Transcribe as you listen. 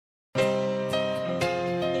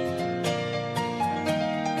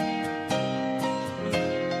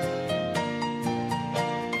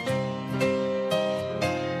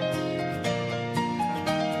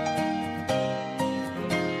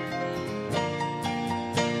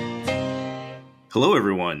Hello,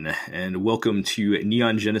 everyone, and welcome to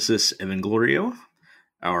Neon Genesis Evangelion,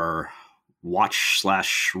 our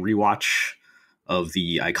watch/rewatch of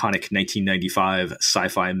the iconic 1995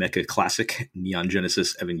 sci-fi mecha classic Neon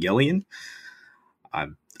Genesis Evangelion.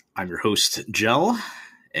 I'm your host, Jel,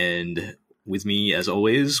 and with me, as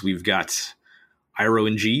always, we've got Iro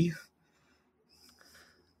and G.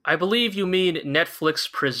 I believe you mean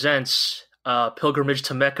Netflix presents Pilgrimage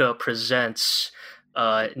to Mecca presents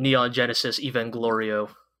Neon Genesis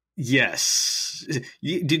EvanGLORIO. Yes. Do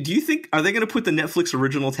you think, are they going to put the Netflix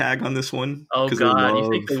original tag on this one? Oh God, you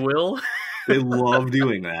think they will? They love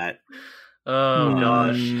doing that. Oh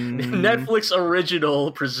gosh. Netflix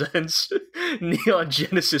original presents Neon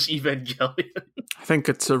Genesis Evangelion. I think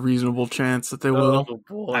it's a reasonable chance that they will. Oh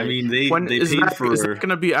boy. I mean, they Is paid for... Is that going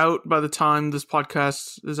to be out by the time this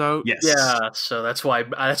podcast is out? Yes. Yeah, so that's why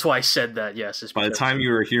I said that, yes. By the time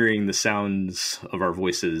you are hearing the sounds of our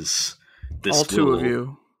voices, this all two of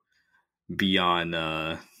you be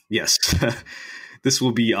on yes. This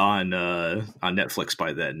will be on Netflix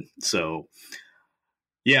by then. So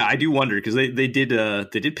yeah, I do wonder because they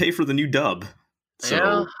did pay for the new dub. So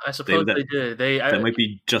yeah, I suppose they did. That might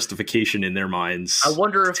be justification in their minds. I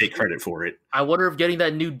wonder if take credit for it. I wonder if getting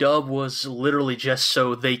that new dub was literally just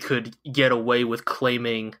so they could get away with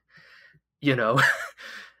claiming, Netflix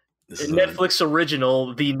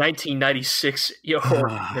original, the 1996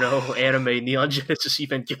 anime Neon Genesis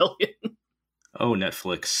Evangelion. Oh,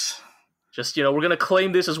 Netflix. Just, we're going to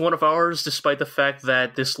claim this as one of ours, despite the fact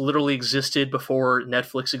that this literally existed before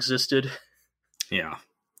Netflix existed. Yeah.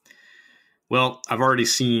 Well, I've already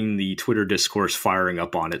seen the Twitter discourse firing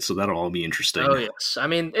up on it, so that'll all be interesting. Oh, yes.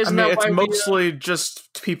 It's mostly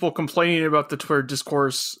just people complaining about the Twitter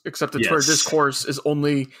discourse, except the Twitter discourse is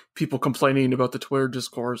only people complaining about the Twitter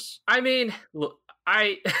discourse. I mean, look,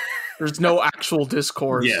 There's no actual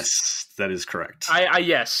discourse. Yes, that is correct.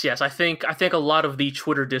 Yes. I think a lot of the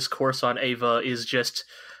Twitter discourse on Eva is just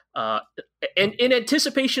in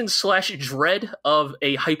anticipation / dread of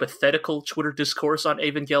a hypothetical Twitter discourse on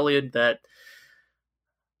Evangelion.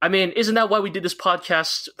 Isn't that why we did this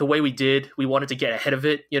podcast the way we did? We wanted to get ahead of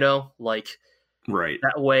it, right.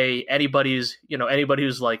 That way, anybody who's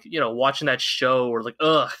watching that show or like,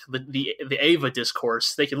 the Eva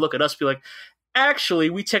discourse, they can look at us and be like, actually,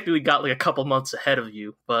 we technically got like a couple months ahead of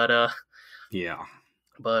you, but yeah.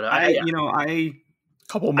 But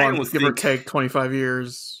couple months, give or take 25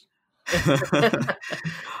 years. I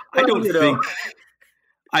don't think.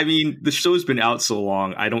 I mean, the show's been out so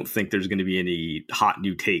long. I don't think there's going to be any hot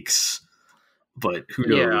new takes. But who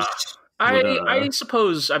knows? Yeah. I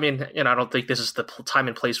suppose. I don't think this is the time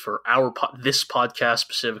and place for this podcast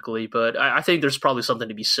specifically, but I think there's probably something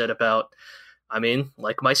to be said about.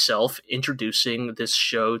 Like myself, introducing this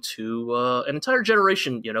show to an entire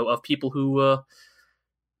generation, of people who,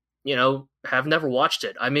 have never watched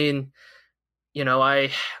it.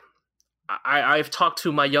 I've talked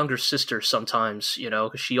to my younger sister sometimes,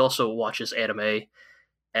 because she also watches anime,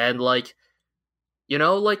 and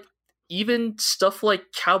even stuff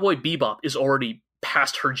like Cowboy Bebop is already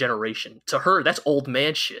past her generation. To her, that's old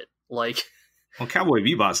man shit. Well, Cowboy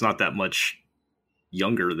Bebop's not that much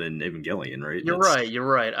younger than Evangelion, right? You're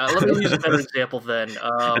right. Let me use a better example then.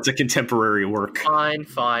 It's a contemporary work. Fine.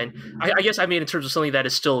 I guess in terms of something that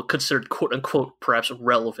is still considered quote unquote perhaps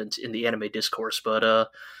relevant in the anime discourse, but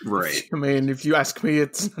right. If you ask me,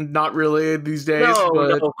 it's not really these days.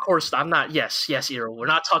 No, of course I'm not. Yes, Iro. We're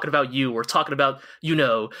not talking about you. We're talking about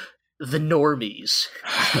the normies.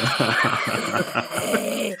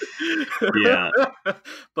 Yeah.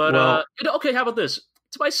 But okay. How about this?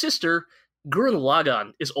 To my sister, Gurren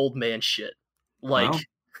Lagann is old man shit.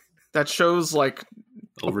 That show's like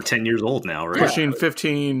over 10 years old now, right? Pushing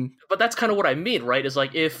 15. But that's kind of what I mean, right? Is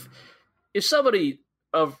like if somebody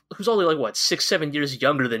who's only 6-7 years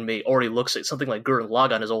younger than me already looks at something like Gurren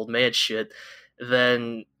Lagann as old man shit,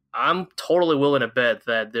 then I'm totally willing to bet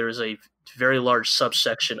that there is a very large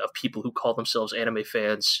subsection of people who call themselves anime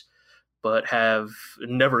fans but have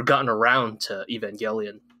never gotten around to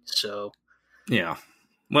Evangelion. So yeah.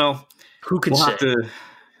 Well, who can say?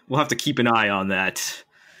 We'll have to keep an eye on that,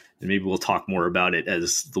 and maybe we'll talk more about it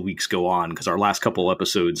as the weeks go on, because our last couple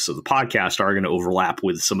episodes of the podcast are going to overlap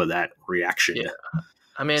with some of that reaction. Yeah.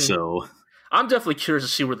 So I'm definitely curious to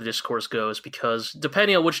see where the discourse goes, because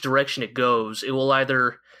depending on which direction it goes, it will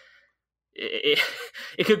either it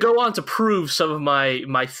could go on to prove some of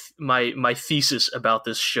my thesis about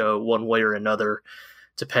this show one way or another,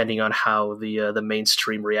 depending on how the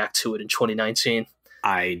mainstream react to it in 2019.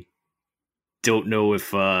 I don't know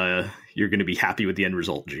if you're going to be happy with the end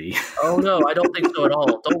result, G. Oh no, I don't think so at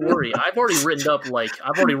all. Don't worry. I've already written up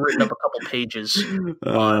a couple pages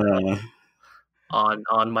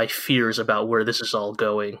on my fears about where this is all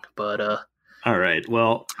going. But all right.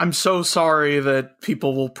 Well, I'm so sorry that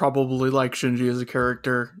people will probably like Shinji as a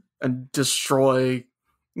character and destroy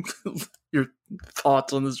your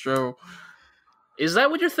thoughts on this show. Is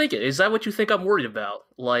that what you're thinking? Is that what you think I'm worried about?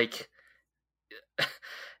 Like,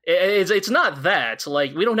 it's not that.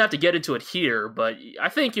 Like, we don't have to get into it here, but I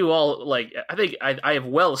think you all, like, I think I have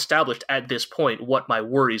well established at this point what my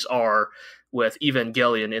worries are with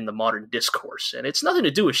Evangelion in the modern discourse. And it's nothing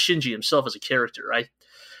to do with Shinji himself as a character.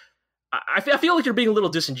 I feel like you're being a little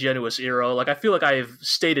disingenuous, Iro. Like, I feel like I've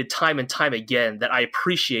stated time and time again that I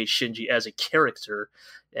appreciate Shinji as a character,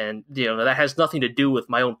 and that has nothing to do with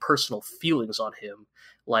my own personal feelings on him.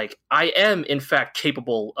 Like, I am, in fact,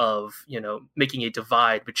 capable of, making a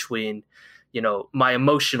divide between, my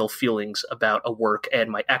emotional feelings about a work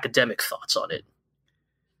and my academic thoughts on it.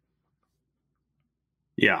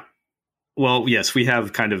 Yeah. Well, yes, we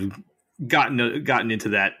have kind of gotten into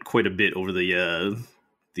that quite a bit over the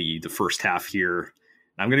first half here.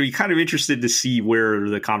 I'm going to be kind of interested to see where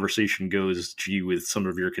the conversation goes, G, with some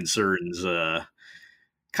of your concerns.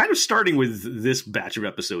 Kind of starting with this batch of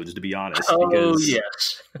episodes, to be honest. Oh,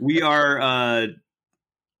 yes. We are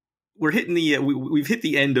we've hit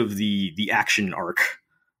the end of the action arc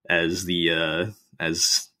as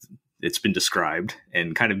it's been described,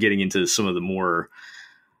 and kind of getting into some of the more,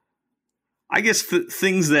 I guess,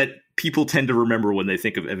 things that people tend to remember when they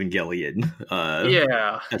think of Evangelion.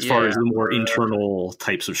 As far as the more internal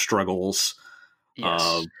types of struggles.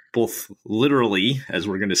 Yes. Both literally, as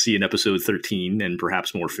we're going to see in episode 13, and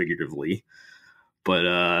perhaps more figuratively. But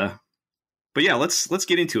yeah, let's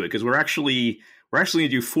get into it, because we're actually going to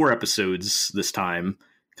do 4 episodes this time,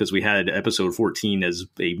 because we had episode 14 as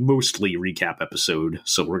a mostly recap episode,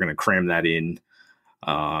 so we're going to cram that in.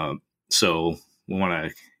 So we want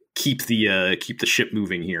to keep the ship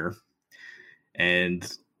moving here, and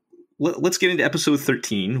let's get into episode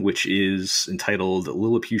 13, which is entitled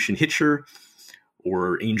Lilliputian Hitcher,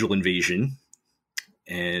 or Angel Invasion.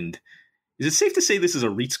 And is it safe to say this is a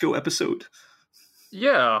Ritsuko episode?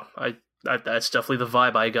 Yeah, I that's definitely the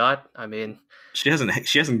vibe I got. I mean, she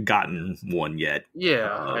hasn't gotten one yet.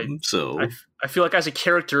 Yeah, I feel like as a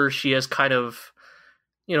character, she has kind of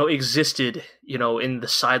existed in the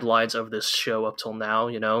sidelines of this show up till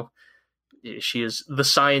now. She is the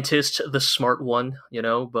scientist, the smart one.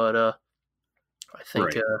 But I think.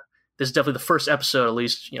 Right. This is definitely the first episode, at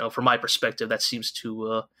least, from my perspective, that seems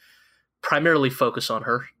to primarily focus on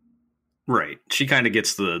her. Right. She kind of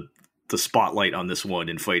gets the spotlight on this one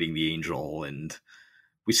in fighting the Angel, and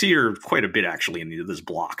we see her quite a bit, actually, in this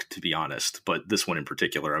block, to be honest. But this one in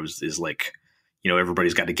particular, is like,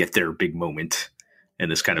 everybody's got to get their big moment, and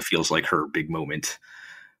this kind of feels like her big moment.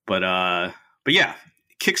 But yeah,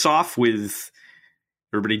 it kicks off with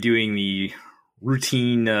everybody doing the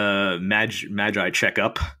routine Magi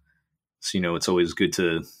checkup. So, it's always good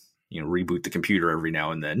to, reboot the computer every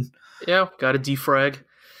now and then. Yeah, got to defrag.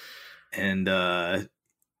 And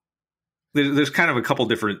there's kind of a couple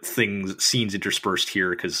different scenes interspersed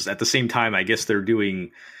here, because at the same time, I guess they're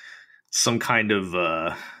doing some kind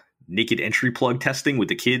of naked entry plug testing with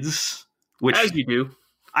the kids. Which, as you do.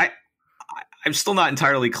 I'm still not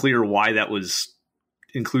entirely clear why that was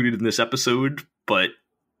included in this episode, but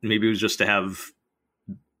maybe it was just to have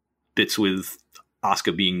bits with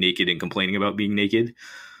Asuka being naked and complaining about being naked,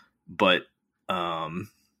 but or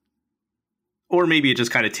maybe it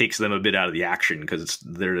just kind of takes them a bit out of the action, because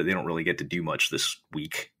they don't really get to do much this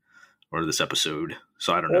week or this episode,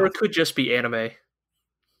 so I don't know. Or it could just be anime,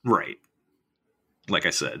 right? Like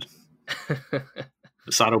I said,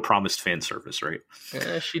 Sato promised fan service, right?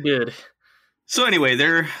 Yeah, she did. So anyway,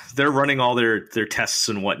 they're running all their tests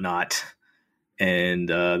and whatnot, and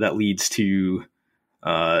that leads to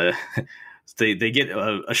They get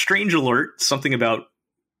a strange alert, something about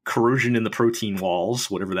corrosion in the protein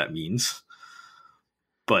walls, whatever that means.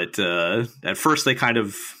 But at first they kind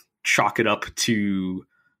of chalk it up to,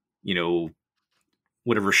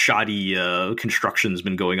 whatever shoddy construction's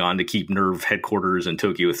been going on to keep NERV headquarters and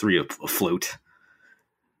Tokyo 3 afloat,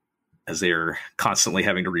 as they're constantly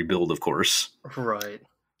having to rebuild, of course. Right.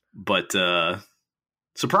 But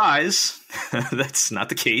surprise, that's not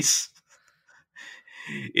the case.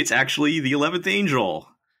 It's actually the 11th Angel.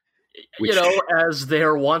 Which, as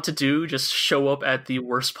they're wont to do, just show up at the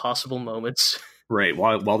worst possible moments. Right,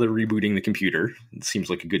 while they're rebooting the computer. It seems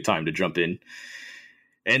like a good time to jump in.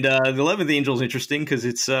 And the 11th Angel is interesting because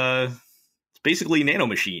it's basically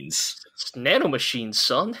nanomachines. It's nanomachines,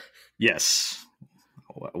 son. Yes.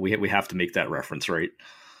 we have to make that reference, right?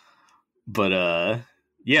 But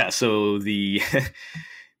yeah, so the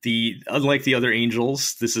the unlike the other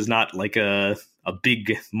angels, this is not like a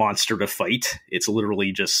big monster to fight. It's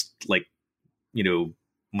literally just like,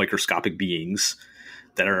 microscopic beings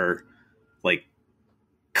that are like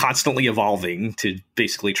constantly evolving to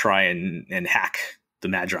basically try and hack the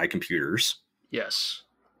Magi computers. Yes.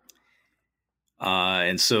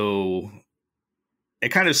 And so it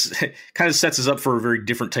kind of sets us up for a very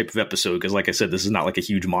different type of episode, because like I said, this is not like a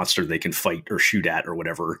huge monster they can fight or shoot at or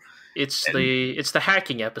whatever. It's the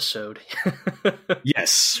hacking episode.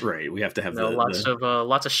 Yes, right. We have to have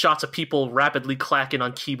lots of shots of people rapidly clacking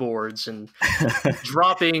on keyboards and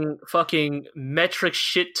dropping fucking metric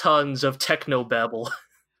shit tons of techno babble.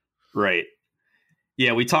 Right.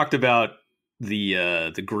 Yeah, we talked about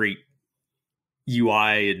the great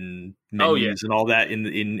UI and menus and all that in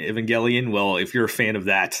Evangelion. Well, if you're a fan of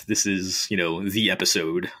that, this is, the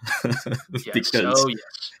episode. Yes. Because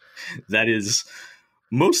that is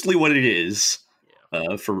mostly what it is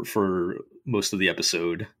for most of the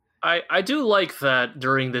episode. I do like that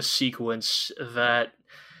during this sequence that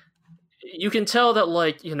you can tell that,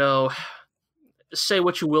 like, say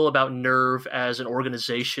what you will about Nerve as an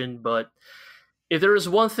organization, but if there is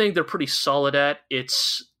one thing they're pretty solid at,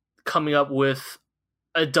 it's coming up with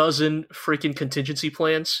a dozen freaking contingency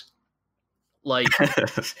plans. Like,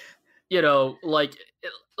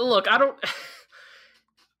 look,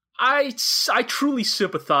 I truly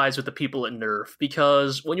sympathize with the people at Nerve,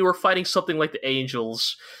 because when you were fighting something like the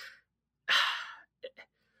Angels,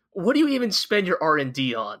 what do you even spend your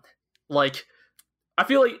R&D on? Like, I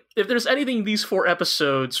feel like if there's anything these 4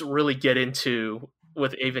 episodes really get into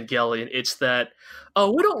with Evangelion, it's that,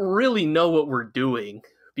 we don't really know what we're doing,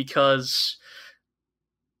 because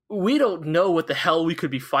we don't know what the hell we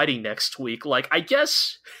could be fighting next week. Like, I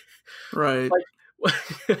guess... Right.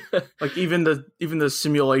 Like even the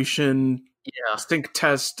simulation sync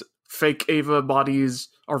test, fake Ava bodies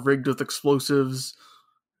are rigged with explosives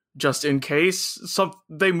just in case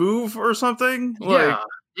they move or something.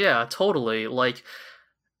 Yeah, totally. Like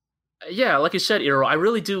you said, Iro, I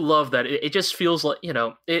really do love that. It just feels like,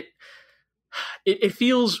 it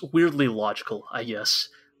feels weirdly logical, I guess.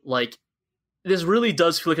 Like, this really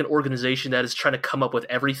does feel like an organization that is trying to come up with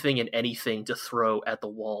everything and anything to throw at the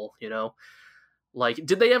wall, Like,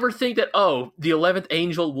 did they ever think that, the 11th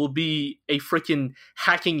Angel will be a freaking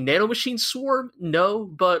hacking nanomachine swarm? No,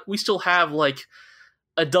 but we still have, like,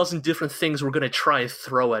 a dozen different things we're going to try and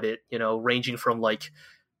throw at it, ranging from, like,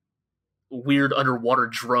 weird underwater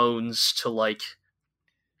drones to, like,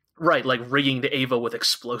 rigging the Ava with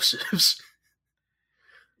explosives.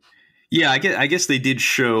 Yeah, I guess they did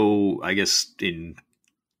show,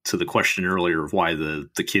 to the question earlier of why the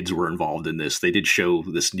kids were involved in this, they did show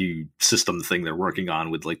this new system thing they're working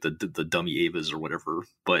on with like the dummy Avas or whatever.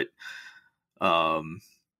 But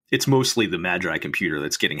it's mostly the Magi computer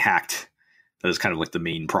that's getting hacked. That is kind of like the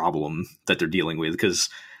main problem that they're dealing with, because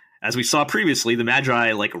as we saw previously, the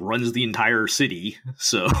Magi like runs the entire city.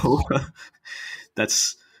 So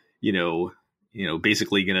that's,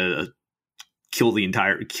 basically gonna kill the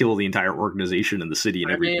entire organization in the city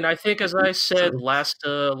and everything. I think, as I said last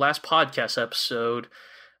podcast episode,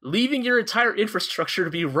 leaving your entire infrastructure to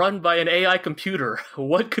be run by an AI computer,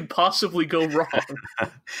 what could possibly go wrong?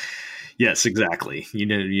 Yes, exactly.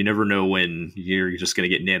 You never know when you're just going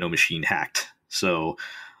to get nanomachine hacked. So,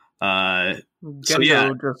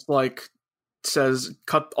 just like says,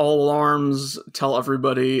 cut all alarms, tell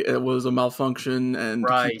everybody it was a malfunction, and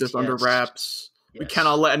keep this under wraps. Yes. We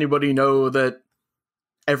cannot let anybody know that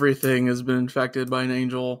everything has been infected by an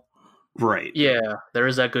angel. Right. Yeah, there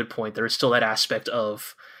is that good point. There is still that aspect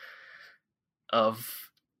of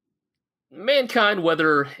mankind,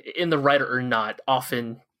 whether in the right or not,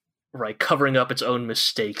 often covering up its own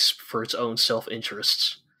mistakes for its own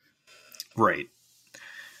self-interests. Right.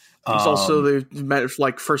 It's also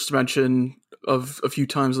the first mention of a few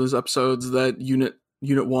times in those episodes that Unit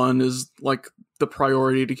 1 is like the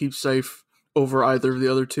priority to keep safe over either of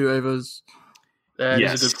the other 2 Avas. That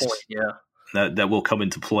is a good point, yeah. That will come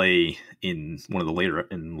into play in one of the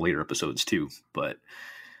later episodes too. But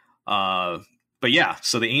yeah,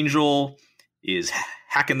 so the Angel is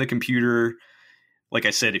hacking the computer. Like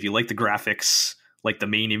I said, if you like the graphics, like the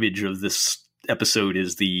main image of this episode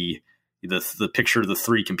is the picture of the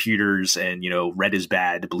 3 computers, and red is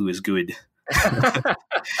bad, blue is good.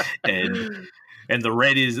 And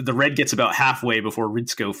the red gets about halfway before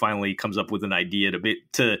Ritsuko finally comes up with an idea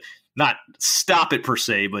to not stop it per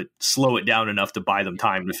se, but slow it down enough to buy them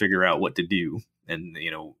time to figure out what to do. And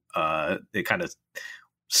it kind of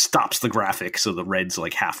stops the graphic, so the red's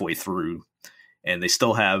like halfway through, and they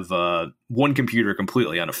still have one computer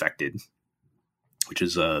completely unaffected, which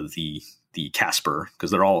is the Casper,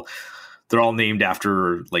 because they're all named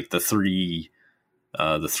after like the three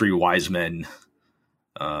wise men.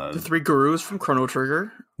 The three gurus from Chrono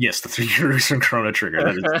Trigger. Yes, the three gurus from Chrono Trigger.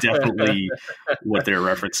 That is definitely what they're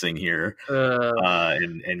referencing here.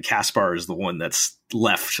 And Caspar is the one that's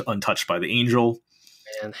left untouched by the angel.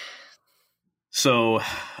 Man. So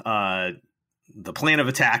the plan of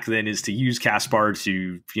attack then is to use Caspar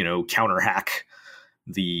to, counter hack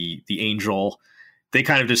the angel. They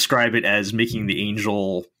kind of describe it as making the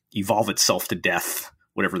angel evolve itself to death,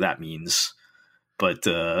 whatever that means. But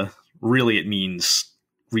really it means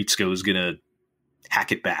Ritsuko's going to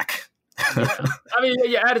hack it back. Yeah. I mean,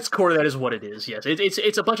 yeah, at its core, that is what it is. Yes,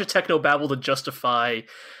 it's a bunch of techno babble to justify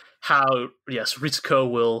how, yes, Ritsuko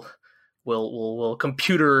will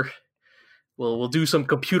do some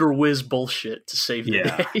computer whiz bullshit to save the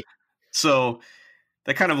day. So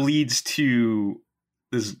that kind of leads to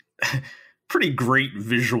this pretty great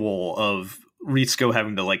visual of Ritsuko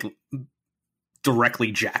having to like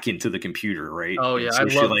directly jack into the computer, right? Oh yeah, so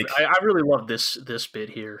I really love this bit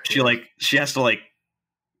here. She has to like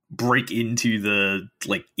break into the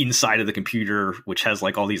like inside of the computer, which has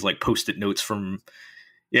like all these like post-it notes from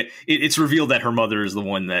it's revealed that her mother is the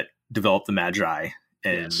one that developed the Magi,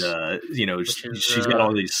 and she's got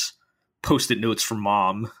all these post-it notes from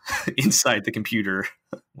mom inside the computer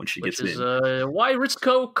when she gets in. Why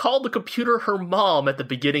Ritsuko called the computer her mom at the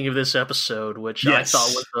beginning of this episode, which I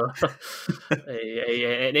thought was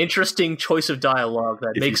an interesting choice of dialogue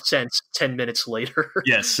that makes sense 10 minutes later.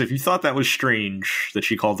 Yes, if you thought that was strange that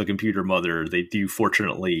she called the computer mother, they do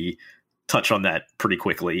fortunately touch on that pretty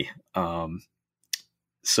quickly.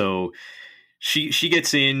 So she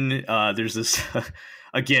gets in. There's this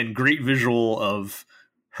again great visual of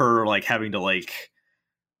her like having to like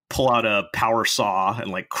pull out a power saw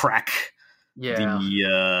and like crack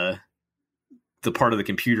the part of the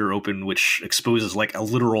computer open, which exposes like a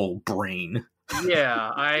literal brain.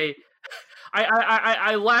 Yeah, I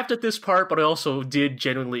laughed at this part, but I also did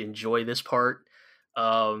genuinely enjoy this part,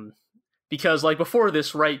 because like before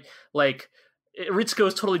this, right? Like Ritsuko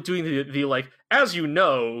is totally doing the like, as you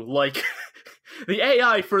know, like the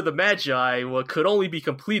AI for the Magi could only be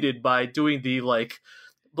completed by doing the like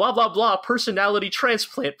blah blah blah personality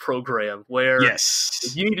transplant program, where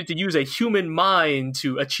you needed to use a human mind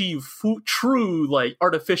to achieve true like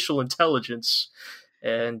artificial intelligence,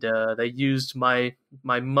 and they used my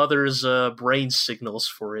mother's brain signals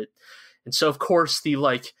for it, and so of course the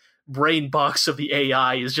like brain box of the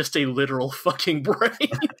AI is just a literal fucking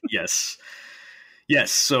brain. Yes.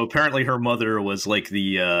 So apparently her mother was like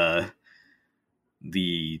the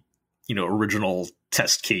original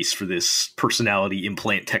test case for this personality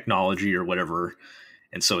implant technology or whatever,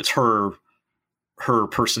 and so it's her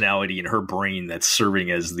personality and her brain that's serving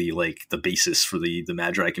as the basis for the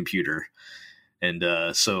Magi computer. And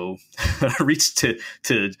so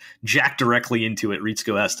to jack directly into it,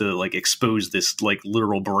 Ritsuko has to like expose this like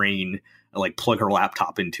literal brain and like plug her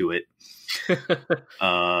laptop into it.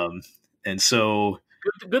 And so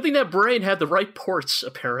good thing that brain had the right ports.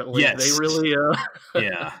 Apparently, they really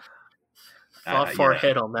thought far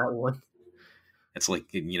ahead on that one. It's like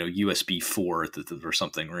USB 4 or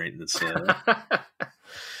something, right? That's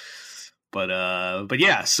but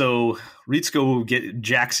yeah. So Ritsuko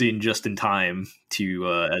jacks in just in time to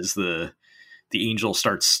as the angel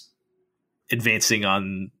starts advancing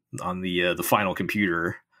on the final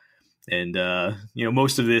computer, and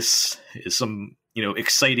most of this is some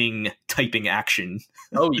exciting typing action.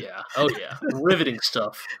 Oh yeah, riveting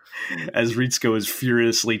stuff. As Ritsuko is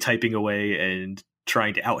furiously typing away and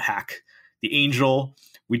trying to out-hack the angel,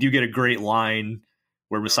 we do get a great line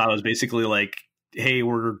where Masato is basically like, "Hey,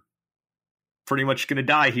 we're pretty much going to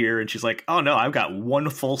die here," and she's like, "Oh no, I've got 1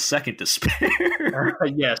 full second to spare."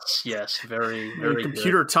 Yes, very, very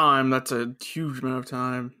computer good. Time. That's a huge amount of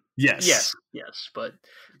time. Yes, but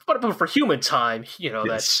for human time,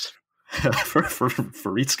 that's. for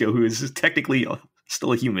Ritsuko, who is technically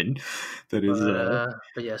still a human, that is.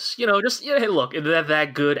 But yes, hey, look,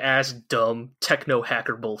 that good ass dumb techno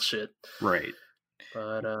hacker bullshit, right?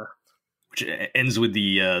 But which ends with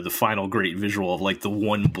the final great visual of like the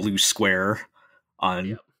one blue square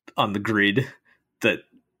on the grid that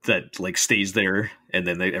like stays there, and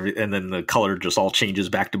then the color just all changes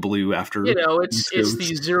back to blue after. It's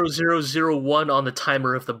the 0001 on the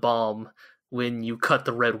timer of the bomb. When you cut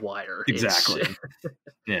the red wire. Exactly.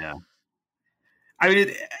 Yeah. I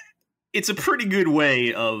mean, it's a pretty good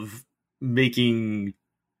way of making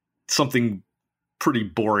something pretty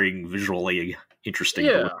boring visually interesting.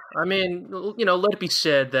 Yeah. I mean, let it be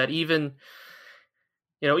said that even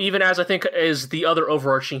even as I think is the other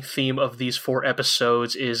overarching theme of these 4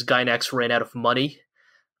 episodes is Gynax ran out of money.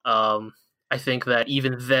 I think that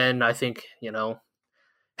even then, as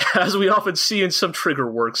we often see in some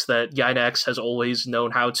trigger works, that Gynax has always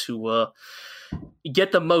known how to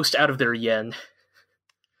get the most out of their yen,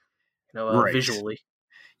 right. Visually.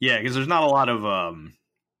 Yeah, because there's not a lot of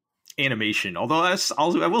animation. Although I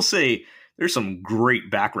will say there's some great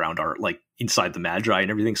background art, like inside the Magi and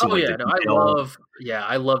everything. So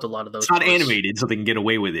I loved a lot of those. It's not animated, so they can get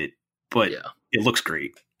away with it, but it looks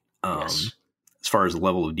great. Yes. As far as the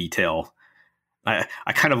level of detail, I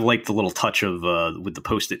kind of like the little touch of with the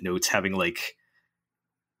Post-it notes having like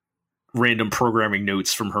random programming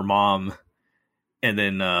notes from her mom, and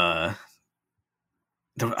then I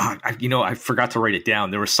forgot to write it down.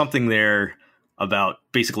 There was something there about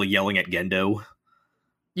basically yelling at Gendo.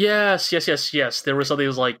 Yes. There was something that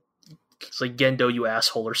was like, it's like Gendo, you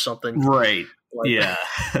asshole, or something. Right. Yeah.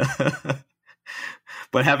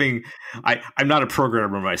 But I'm not a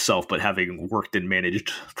programmer myself, but having worked and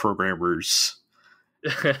managed programmers,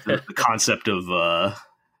 the concept of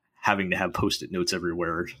having to have Post-it notes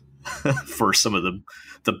everywhere for some of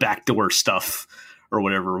the backdoor stuff or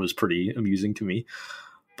whatever was pretty amusing to me.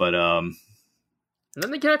 But and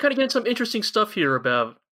then they kind of get into some interesting stuff here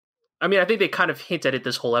about. I mean, I think they kind of hint at it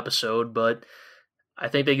this whole episode, but I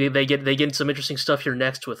think they get into some interesting stuff here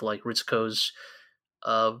next with like Ritsuko's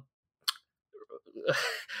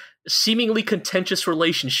seemingly contentious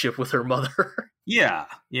relationship with her mother. Yeah.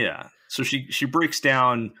 So she breaks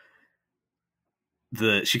down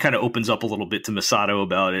she kind of opens up a little bit to Masato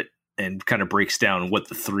about it and kind of breaks down what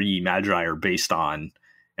the 3 Magi are based on,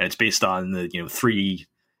 and it's based on the 3,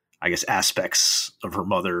 I guess, aspects of her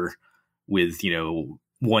mother, with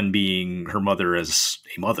one being her mother as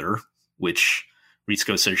a mother, which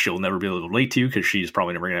Ritsuko says she'll never be able to relate to because she's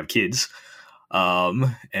probably never going to have kids.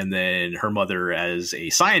 And then her mother as a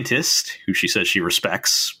scientist, who she says she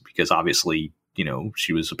respects because obviously,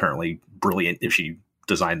 she was apparently brilliant if she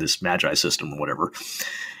designed this Magi system or whatever.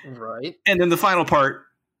 Right. And then the final part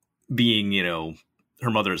being, her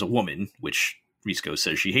mother as a woman, which Ritsuko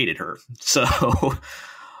says she hated her. So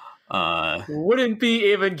wouldn't be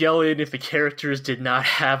Evangelion if the characters did not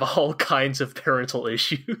have all kinds of parental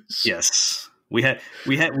issues. Yes. We had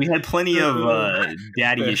plenty of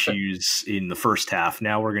daddy issues in the first half.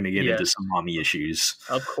 Now we're going to get into some mommy issues.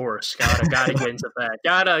 Of course, gotta get into that.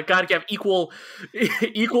 Gotta have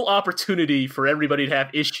equal opportunity for everybody to have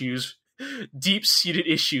issues, deep-seated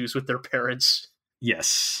issues with their parents.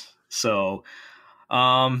 Yes. So,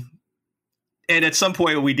 and at some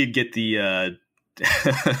point we did get the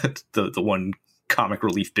the one comic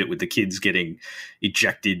relief bit with the kids getting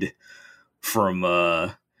ejected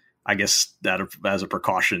from. I guess that as a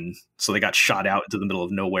precaution. So they got shot out into the middle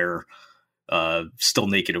of nowhere, still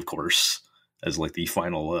naked, of course, as like the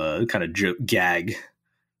final kind of gag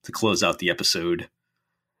to close out the episode.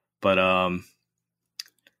 But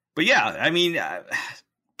yeah, I mean,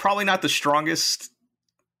 probably not the strongest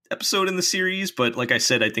episode in the series, but like I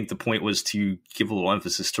said, I think the point was to give a little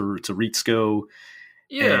emphasis to Ritsuko.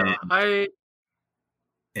 Yeah, go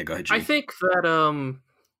ahead, Jay. I think that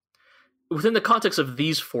within the context of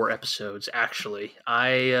these 4 episodes, actually,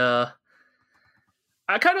 I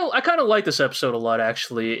kind of like this episode a lot.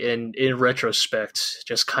 Actually, in retrospect,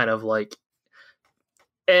 just kind of like,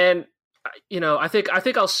 and I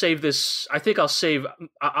think I'll save this.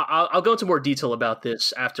 I'll go into more detail about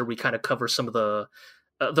this after we kind of cover some of the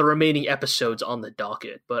remaining episodes on the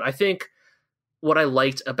docket. But I think what I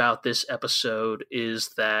liked about this episode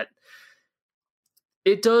is that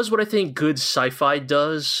it does what I think good sci-fi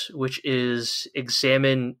does, which is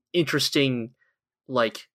examine interesting,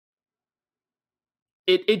 like,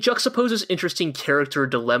 it juxtaposes interesting character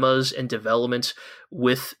dilemmas and development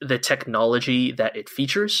with the technology that it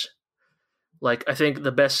features. Like, I think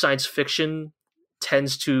the best science fiction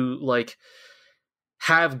tends to, like,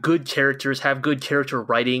 have good characters, have good character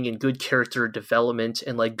writing and good character development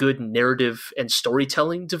and, like, good narrative and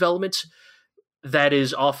storytelling development that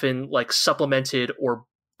is often like supplemented or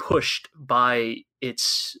pushed by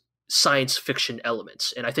its science fiction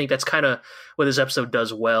elements. And I think that's kind of what this episode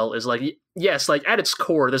does well, is like, yes, like at its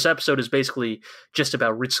core, this episode is basically just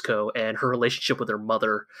about Ritsuko and her relationship with her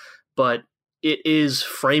mother, but it is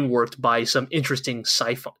frameworked by some interesting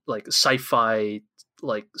sci-fi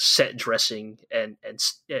like set dressing and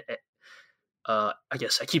I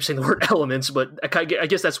guess I keep saying the word elements, but I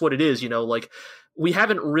guess that's what it is, like we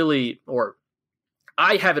haven't really, or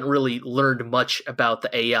I haven't really learned much about the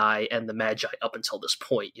AI and the Magi up until this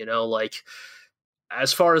point, like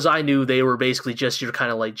as far as I knew, they were basically just your kind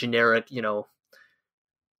of like generic,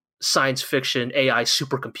 science fiction AI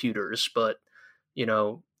supercomputers, but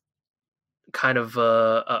kind of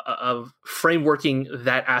frameworking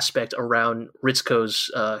that aspect around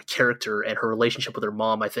Ritsuko's character and her relationship with her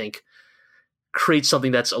mom, I think, creates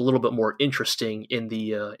something that's a little bit more interesting in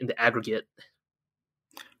the aggregate.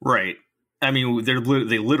 Right. I mean, they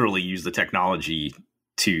literally use the technology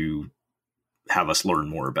to have us learn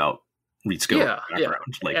more about Ritsuko's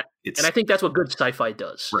background. Like, and I think that's what good sci-fi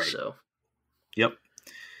does. Right. So, yep.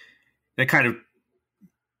 And it kind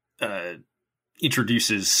of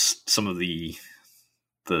introduces some of the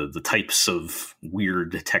types of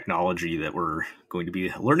weird technology that we're going to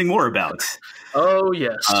be learning more about. Oh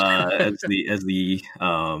yes. as the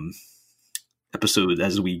episode,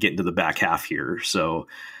 as we get into the back half here. So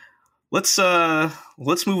let's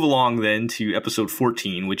move along then to episode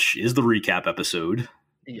 14, which is the recap episode.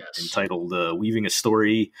 Yes. Entitled Weaving a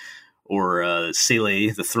Story, or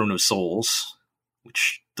Seele, the Throne of Souls,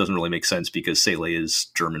 which doesn't really make sense because Seele is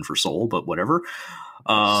German for soul, but whatever.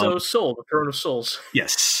 So Soul, the Throne of Souls.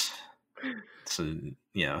 Yes. So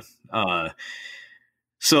yeah.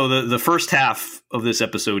 So the first half of this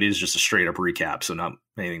episode is just a straight up recap, so not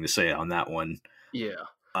anything to say on that one. Yeah.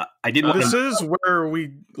 I did. This is where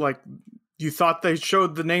we you thought they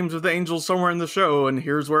showed the names of the angels somewhere in the show, and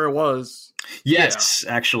here's where it was. Yes,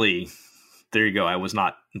 actually, there you go. I was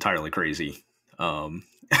not entirely crazy.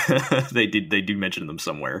 They do mention them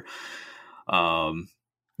somewhere. Yeah,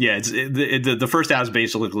 the first half is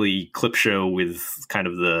basically clip show with kind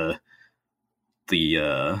of the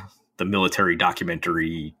military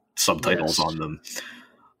documentary subtitles on them.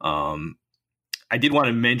 I did want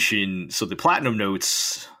to mention, so the Platinum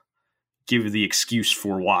Notes give the excuse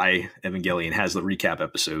for why Evangelion has the recap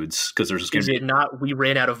episodes, because there's going to be... Is it not we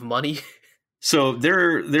ran out of money? So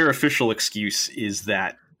their official excuse is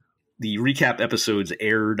that the recap episodes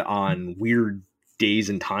aired on weird days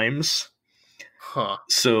and times. Huh.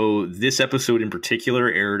 So this episode in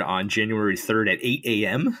particular aired on January 3rd at 8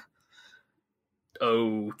 a.m.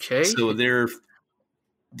 Okay. So their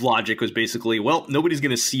logic was basically, well, nobody's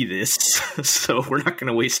going to see this, so we're not going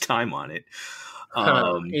to waste time on it.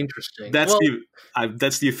 Interesting.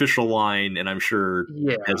 That's the official line, and I'm sure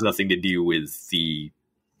it has nothing to do with the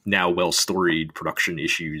now well-storied production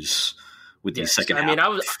issues with the second half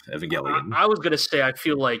of Evangelion. I was going to say, I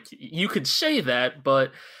feel like you could say that,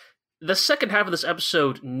 but the second half of this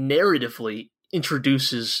episode narratively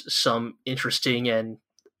introduces some interesting and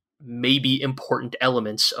maybe important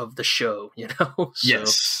elements of the show, So,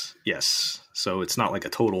 yes. So it's not like a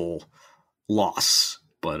total loss,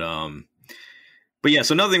 but yeah.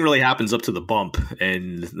 So nothing really happens up to the bump,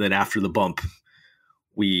 and then after the bump,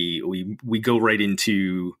 we go right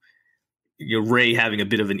into Ray having a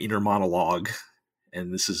bit of an inner monologue,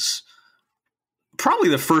 and this is probably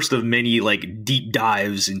the first of many deep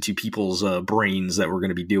dives into people's brains that we're going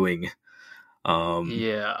to be doing.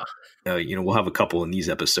 We'll have a couple in these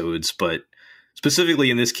episodes, but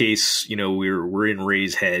specifically in this case, we're in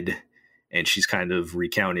Ray's head, and she's kind of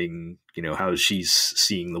recounting, how she's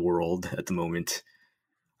seeing the world at the moment.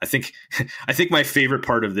 I think my favorite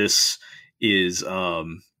part of this is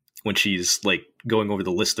when she's going over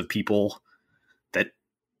the list of people that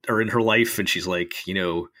are in her life, and she's like,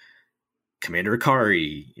 Commander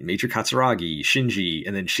Akari, Major Katsuragi, Shinji,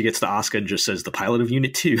 and then she gets to Asuka and just says the pilot of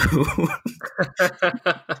Unit 2.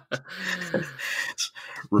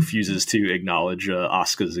 Refuses to acknowledge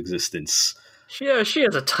Asuka's existence. Yeah, she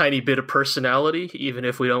has a tiny bit of personality, even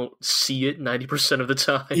if we don't see it 90% of the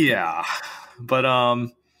time. Yeah, but I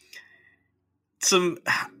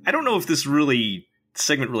don't know if this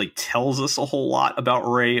segment really tells us a whole lot about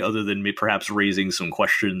Ray, other than perhaps raising some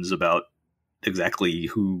questions about exactly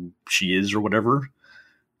who she is or whatever.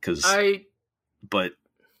 Go ahead.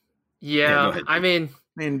 I mean,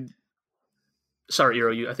 sorry,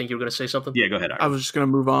 Iro, I think you were going to say something. Yeah, go ahead. I was just going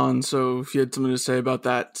to move on. So if you had something to say about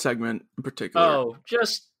that segment in particular. Oh,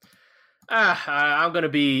 just I'm going to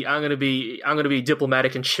be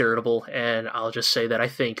diplomatic and charitable, and I'll just say that I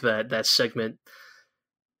think that segment,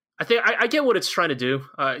 I get what it's trying to do,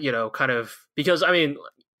 kind of, because, I mean,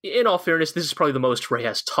 in all fairness, this is probably the most Ray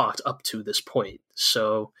has talked up to this point.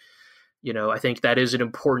 So, I think that is an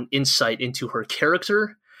important insight into her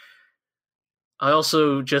character. I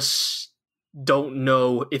also just don't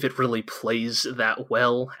know if it really plays that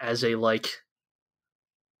well as a,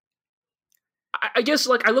 I guess,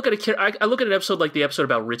 I look at an episode like the episode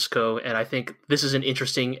about Ritsuko, and I think this is an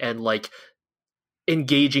interesting and,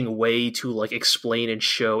 engaging way to, explain and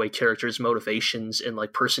show a character's motivations and,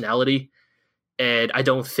 personality. And I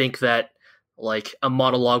don't think that a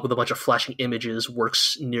monologue with a bunch of flashing images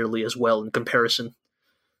works nearly as well in comparison.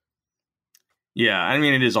 Yeah, I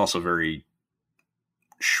mean, it is also very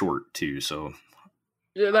short too, so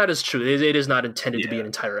Yeah, that is true. It is not intended to be an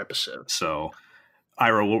entire episode. So,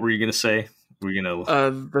 Ira, what were you gonna say? Were you gonna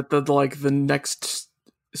the next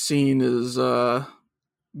scene is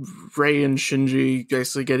Rei and Shinji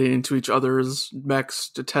basically getting into each other's mechs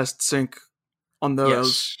to test sync on those.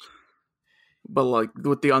 Yes. But like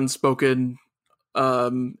with the unspoken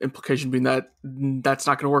implication being that that's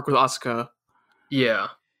not going to work with Asuka. Yeah.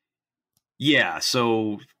 Yeah,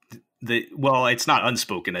 so it's not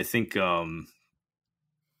unspoken. I think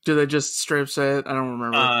do they just straight up say it? I don't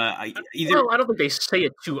remember. I don't think they say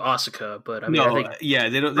it to Asuka, but I mean, I think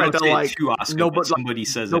they don't say it to Asuka. But somebody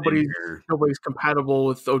says nobody's compatible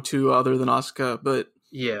with O2 other than Asuka, but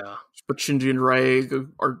Shinji and Rei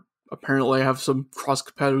are apparently have some cross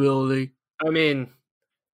compatibility. I mean,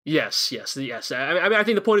 yes. I mean, I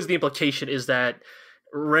think the point is the implication is that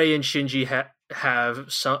Rei and Shinji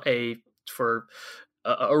have for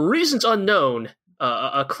reasons unknown,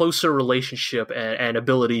 a closer relationship and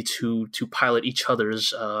ability to pilot each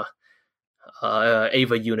other's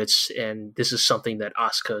Eva units, and this is something that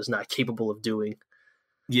Asuka is not capable of doing.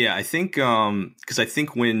 Yeah, I think because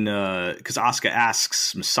when Asuka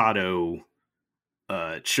asks Masato,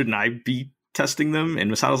 shouldn't I be testing them?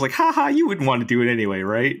 And Masato's like, haha, you wouldn't want to do it anyway,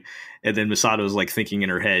 right? And then Masato's like thinking in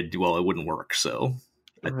her head, well, it wouldn't work, so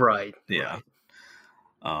right.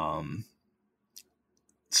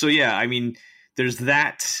 So yeah, I mean, there's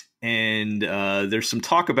that, and there's some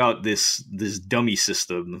talk about this dummy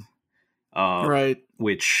system, right?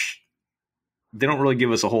 Which they don't really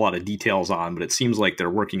give us a whole lot of details on, but it seems like they're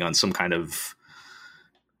working on some kind of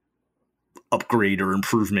upgrade or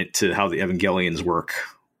improvement to how the Evangelions work,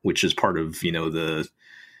 which is part of the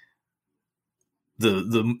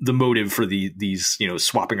motive for these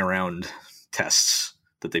swapping around tests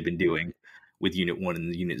that they've been doing with Unit 1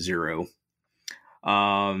 and Unit 0.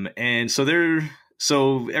 And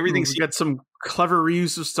so everything got some clever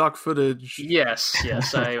reuse of stock footage. Yes.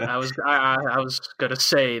 I was gonna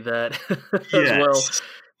say that as well.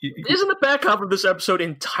 Isn't the back half of this episode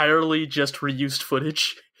entirely just reused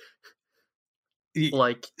footage?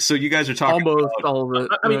 Like, so you guys are talking almost all of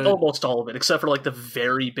it. I mean, almost all of it, except for like the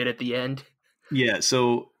very bit at the end. Yeah.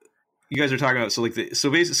 So you guys are talking about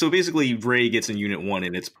so basically Rei gets in Unit 1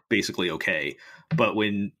 and it's basically okay, but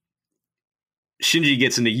when Shinji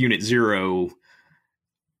gets into Unit 0,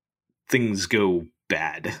 things go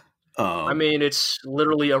bad. I mean, it's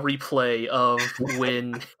literally a replay of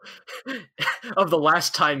of the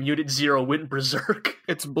last time Unit 0 went berserk.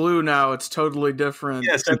 It's blue now. It's totally different.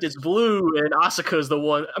 Yes, except it's blue, and Asuka is the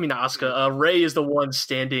one. I mean, not Asuka. Rei is the one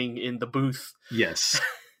standing in the booth. Yes.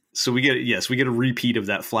 So we get a repeat of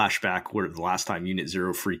that flashback where the last time Unit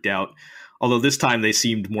 0 freaked out. Although this time they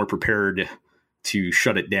seemed more prepared to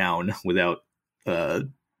shut it down without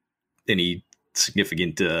any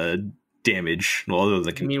significant damage. Well,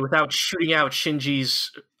 without shooting out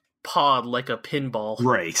Shinji's pod like a pinball.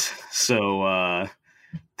 Right. So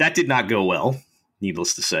that did not go well,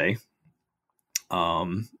 needless to say.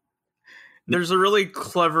 There's a really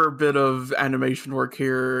clever bit of animation work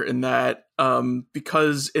here in that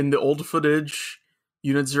because in the old footage,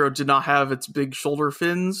 Unit 0 did not have its big shoulder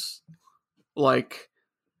fins. Like,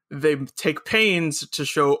 they take pains to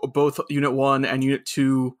show both Unit 1 and Unit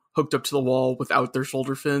 2 hooked up to the wall without their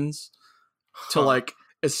shoulder fins to like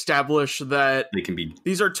establish that they can be.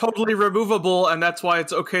 These are totally removable, and that's why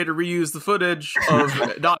it's okay to reuse the footage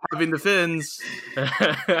of not having the fins.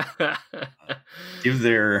 Give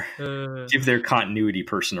their continuity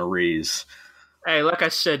person a raise. Hey, like I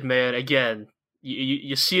said, man, again,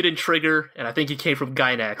 you see it in Trigger, and I think it came from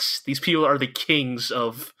Gainax. These people are the kings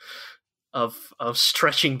of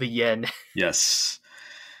stretching the yen. Yes.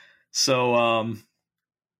 So,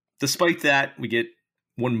 despite that, we get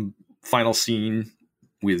one final scene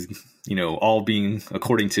with, all being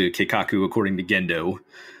according to Keikaku, according to Gendo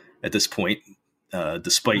at this point,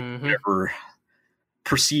 despite whatever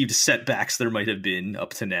perceived setbacks there might have been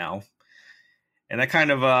up to now. And that kind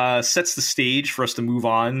of sets the stage for us to move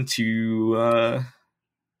on to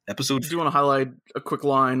episode. I do want to highlight a quick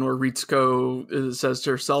line where Ritsuko says to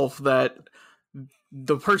herself that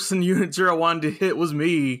the person Unit 0 wanted to hit was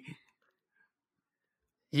me.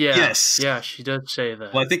 Yeah. Yes. Yeah, she does say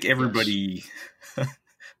that. Well, I think everybody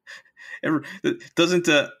doesn't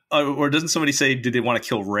somebody say, did they want to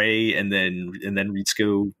kill Rei? And then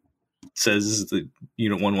Ritsuko says that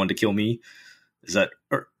Unit 1 wanted to kill me. Is that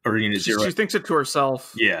or Unit 0? She thinks it to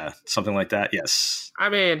herself. Yeah, something like that. Yes. I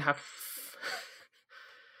mean,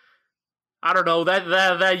 I don't know.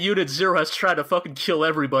 That Unit 0 has tried to fucking kill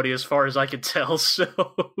everybody, as far as I can tell. So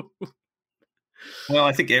Well,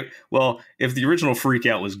 I think if the original freak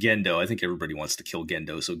out was Gendo, I think everybody wants to kill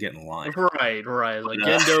Gendo, so get in line. Right. Like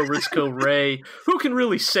Gendo, Ritsuko, Rei. Who can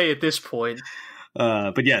really say at this point?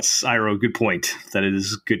 But yes, Iroh, good point. That it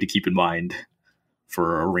is good to keep in mind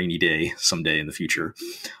for a rainy day someday in the future.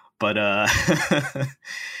 But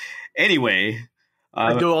anyway,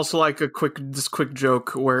 I do also like this quick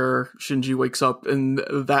joke where Shinji wakes up in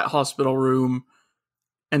that hospital room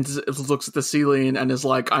and looks at the ceiling and is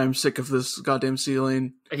like, "I'm sick of this goddamn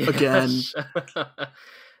ceiling again."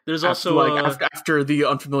 There's also after the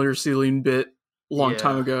unfamiliar ceiling bit long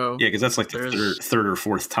time ago. Yeah, because that's like the third or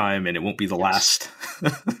fourth time, and it won't be the last.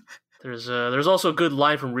 There's also a good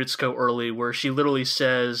line from Ritsuko early where she literally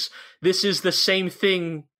says, "This is the same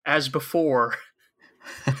thing as before."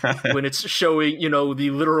 When it's showing, the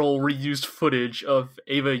literal reused footage of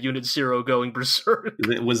Eva Unit Zero going berserk.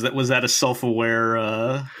 Was that a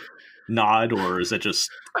self-aware nod, or is that just?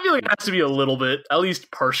 I feel like it has to be a little bit, at least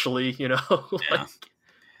partially, Yeah.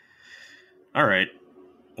 All right.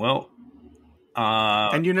 Well.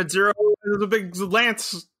 And Unit Zero is a big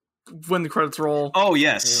lance when the credits roll. Oh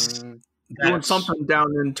yes. Doing something down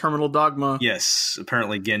in Terminal Dogma. Yes,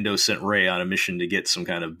 apparently Gendo sent Rei on a mission to get some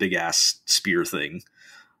kind of big ass spear thing,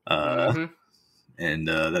 and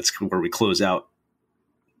that's where we close out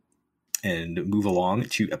and move along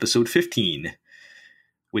to episode 15,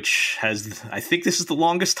 which has, I think this is the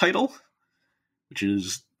longest title, which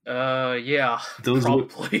is those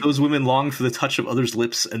women longed for the touch of others'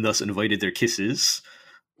 lips and thus invited their kisses,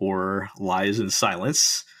 or lies in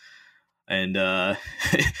silence. And I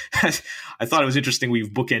thought it was interesting.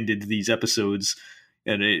 We've bookended these episodes,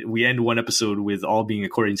 and we end one episode with all being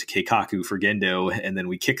according to Keikaku for Gendo, and then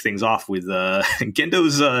we kick things off with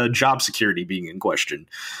Gendo's job security being in question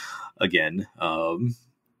again. Futsuki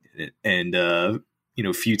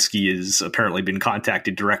has apparently been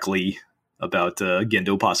contacted directly about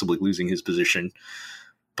Gendo possibly losing his position.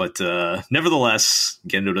 But nevertheless,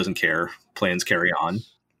 Gendo doesn't care. Plans carry on.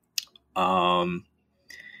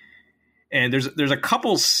 And there's a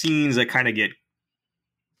couple scenes that kind of get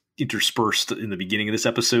interspersed in the beginning of this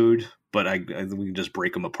episode, but I we can just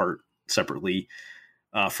break them apart separately.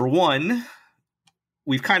 For one,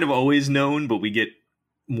 we've kind of always known, but we get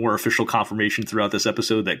more official confirmation throughout this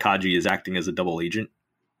episode that Kaji is acting as a double agent.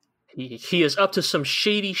 He is up to some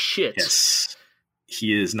shady shit. Yes.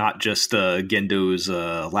 He is not just Gendo's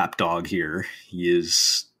lapdog here. He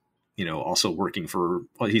is, also working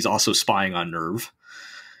he's also spying on Nerve.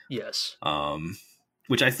 Yes.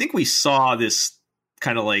 Which I think we saw this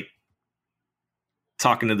kind of like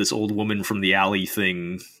talking to this old woman from the alley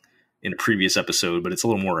thing in a previous episode, but it's a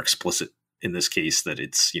little more explicit in this case that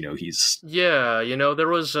it's, he's... Yeah, there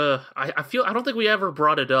was I don't think we ever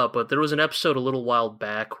brought it up, but there was an episode a little while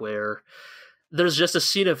back where there's just a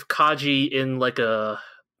scene of Kaji in like a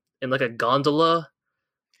gondola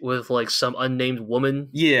with like some unnamed woman.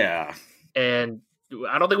 Yeah. And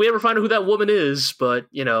I don't think we ever find out who that woman is, but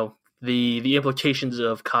the implications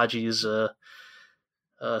of Kaji's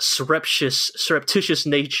surreptitious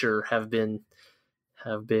nature have been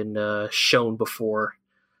shown before.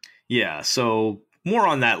 Yeah, so more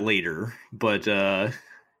on that later, but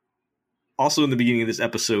also in the beginning of this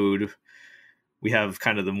episode, we have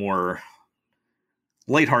kind of the more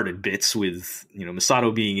lighthearted bits with,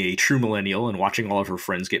 Misato being a true millennial and watching all of her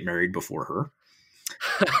friends get married before her.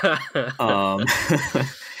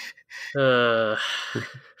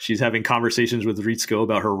 She's having conversations with Ritsuko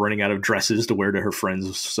about her running out of dresses to wear to her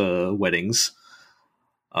friends' weddings.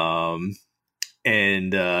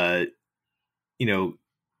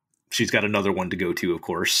 She's got another one to go to, of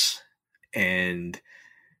course. And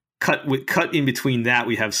cut in between that,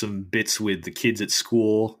 we have some bits with the kids at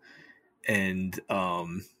school and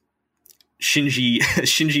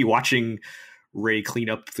Shinji watching Rei clean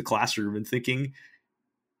up the classroom and thinking,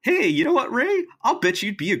 "Hey, you know what, Rei? I'll bet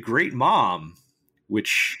you'd be a great mom."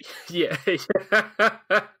 Which, yeah,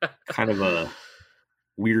 kind of a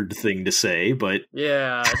weird thing to say, but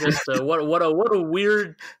yeah, just what a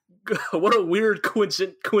weird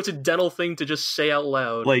coincidental thing to just say out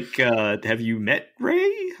loud. Like, have you met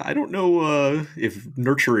Rei? I don't know if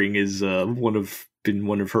nurturing is one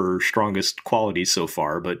of her strongest qualities so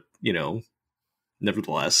far, but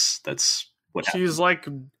nevertheless, that's what she's happened. Like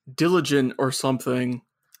diligent or something.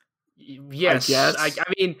 Yes, I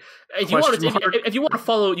mean, if you want to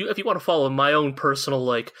follow my own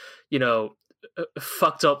personal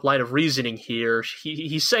fucked up line of reasoning here,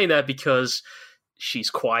 he's saying that because she's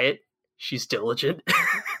quiet, she's diligent,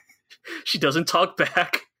 she doesn't talk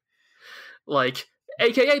back, like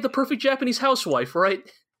AKA the perfect Japanese housewife, right?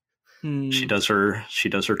 She does her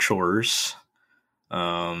chores.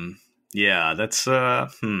 Yeah, that's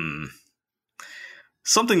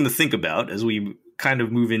something to think about as we kind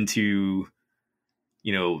of move into,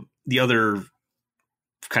 the other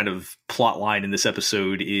kind of plot line in this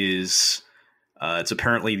episode is it's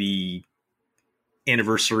apparently the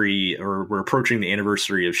anniversary, or we're approaching the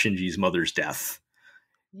anniversary of Shinji's mother's death.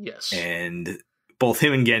 Yes. And both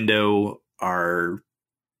him and Gendo are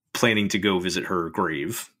planning to go visit her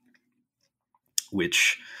grave,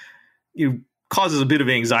 which causes a bit of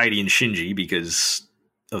anxiety in Shinji because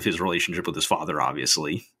of his relationship with his father,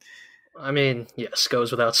 obviously. I mean, yes,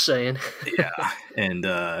 goes without saying. Yeah. And,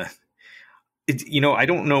 I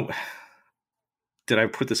don't know. Did I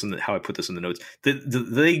put this how I put this in the notes? Do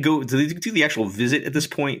they do the actual visit at this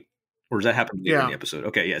point? Or does that happen later in the episode?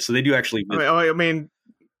 Okay, yeah. So they do actually visit. I mean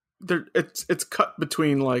it's cut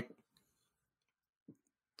between like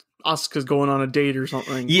Asuka's going on a date or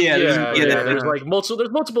something. Yeah. There's like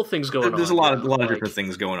multiple things going on. There's a lot of different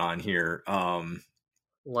things going on here.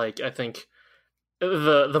 Like I think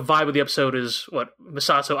the vibe of the episode is what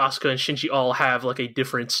Misato, Asuka, and Shinji all have like a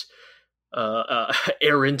different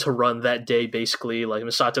errand to run that day. Basically, like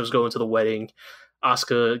Misato's going to the wedding.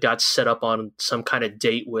 Asuka got set up on some kind of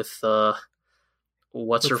date with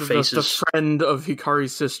what's her face, the friend of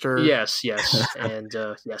Hikari's sister. Yes, and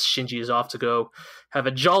yes, Shinji is off to go have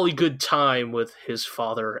a jolly good time with his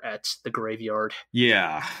father at the graveyard.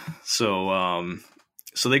 Yeah, so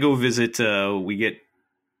they go visit. We get.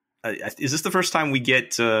 Is this the first time we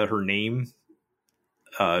get her name?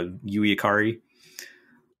 Yui Hikari.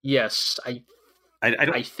 Yes, I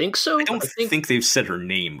think so. I don't think they've said her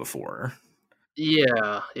name before.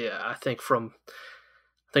 Yeah. I think from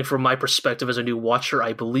my perspective as a new watcher,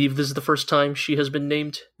 I believe this is the first time she has been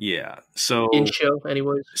named. Yeah. So in show,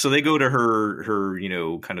 anyways. So they go to her,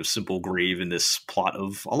 kind of simple grave in this plot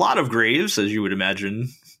of a lot of graves, as you would imagine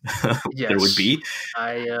there would be.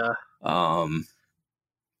 We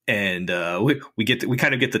kind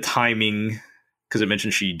of get the timing, because I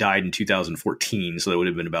mentioned she died in 2014, so that would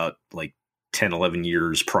have been about like 10, 11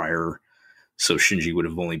 years prior. So Shinji would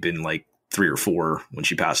have only been like 3 or 4 when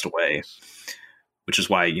she passed away. Which is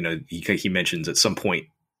why, he mentions at some point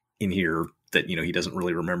in here that, he doesn't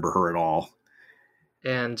really remember her at all.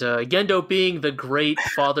 And Gendo, being the great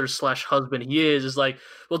father/husband he is like,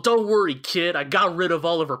 well, don't worry, kid. I got rid of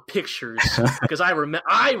all of her pictures because I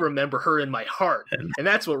remember her in my heart. And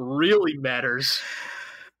that's what really matters.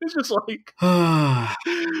 It's just like, what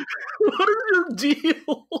is your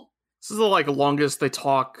deal? This is the longest they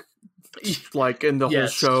talk like in the whole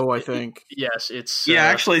show, I think. Yes, it's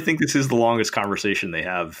actually I think this is the longest conversation they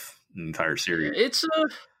have in the entire series.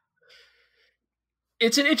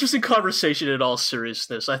 It's an interesting conversation in all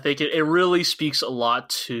seriousness. I think it really speaks a lot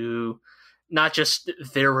to not just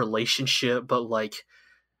their relationship, but like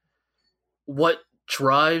what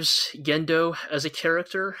drives Gendo as a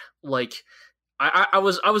character. Like I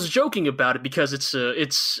was joking about it because it's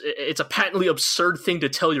a patently absurd thing to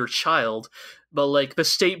tell your child. But, like, the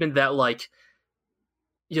statement that, like,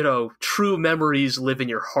 true memories live in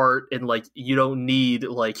your heart and, like, you don't need,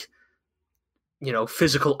 like,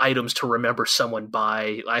 physical items to remember someone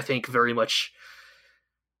by, I think very much...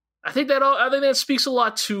 I think that speaks a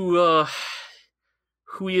lot to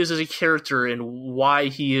who he is as a character and why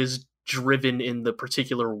he is driven in the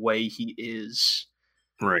particular way he is.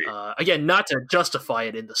 Right. Again, not to justify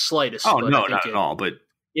it in the slightest. Oh, no, not at all, but...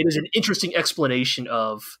 It is an interesting explanation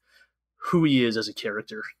of who he is as a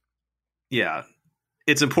character. Yeah.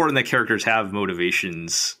 It's important that characters have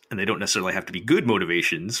motivations, and they don't necessarily have to be good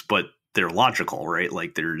motivations, but they're logical, right?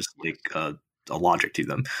 Like there's like a logic to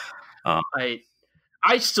them. I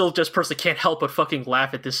still just personally can't help but fucking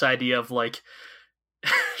laugh at this idea of like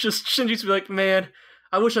just Shinji to be like, man,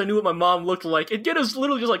 I wish I knew what my mom looked like. And Gendo's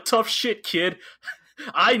literally just like, tough shit, kid.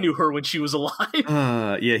 I knew her when she was alive.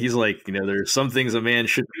 Yeah, he's like, there's some things a man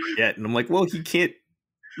shouldn't forget, and I'm like, well, he can't.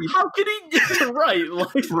 How can he get right?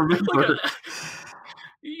 Like, remember?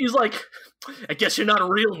 He's like, I guess you're not a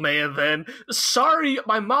real man then. Sorry,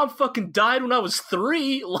 my mom fucking died when I was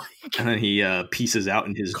 3. Like, and then he pieces out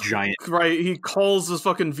in his giant. Right, he calls his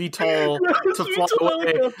fucking VTOL to fly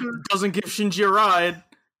away. Doesn't give Shinji a ride.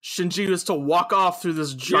 Shinji is to walk off through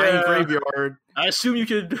this giant graveyard. I assume you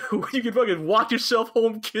could fucking walk yourself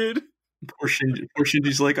home, kid. Poor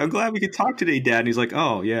Shinji's like, I'm glad we could talk today, Dad. And he's like,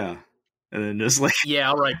 oh yeah. And then just like, yeah,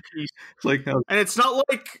 all right, peace. Like, oh. And it's not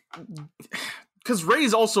like, because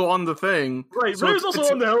Ray's also on the thing, right? So Ray's also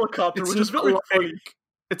on the helicopter, which is really funny.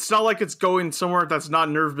 It's not like it's going somewhere that's not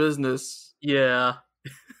nerve business. Yeah.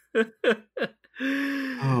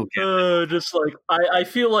 Okay. Just like I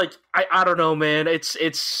feel like I don't know, man. It's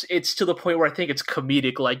to the point where I think it's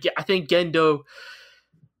comedic. Like I think Gendo,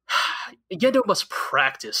 Gendo must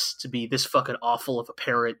practice to be this fucking awful of a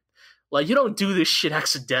parent. Like, you don't do this shit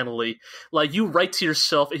accidentally. Like, you write to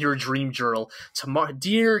yourself in your dream journal,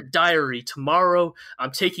 Dear diary, tomorrow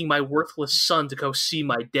I'm taking my worthless son to go see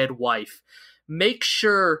my dead wife. Make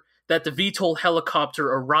sure that the VTOL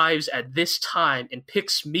helicopter arrives at this time and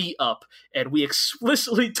picks me up, and we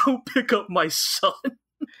explicitly don't pick up my son.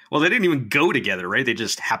 Well, they didn't even go together, right? They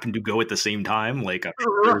just happened to go at the same time. Like, I'm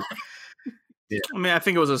sure. Yeah. I mean, I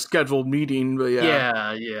think it was a scheduled meeting, but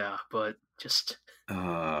Yeah, but just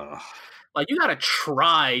like, you gotta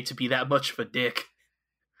try to be that much of a dick.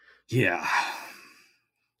 Yeah.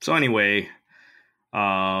 So anyway,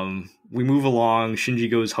 we move along. Shinji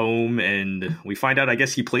goes home, and we find out, I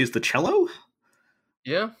guess, he plays the cello.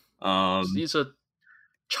 Yeah. He's a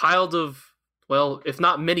child of, well, if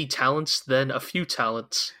not many talents, then a few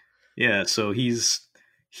talents. Yeah. So he's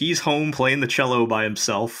home playing the cello by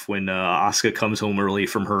himself when Asuka comes home early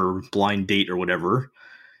from her blind date or whatever.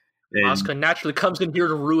 And Asuka naturally comes in here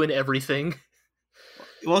to ruin everything.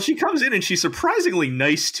 Well, she comes in and she's surprisingly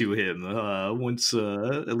nice to him. Once,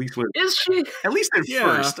 at least when is she? At least at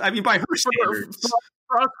first. I mean, by her standards.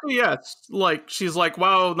 For Asuka, yes. Like, she's like,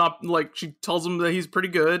 wow, not like, she tells him that he's pretty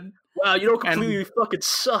good. Wow, you don't completely fucking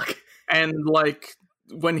suck. And like,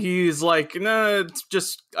 when he's like, nah, it's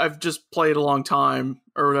just, I've just played a long time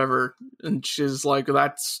or whatever, and she's like,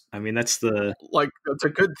 that's a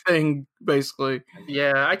good thing, basically.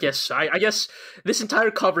 Yeah, I guess this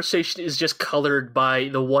entire conversation is just colored by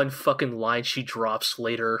the one fucking line she drops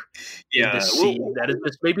later in this scene. That is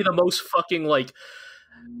just maybe the most fucking, like,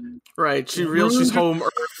 right, she realizes she's home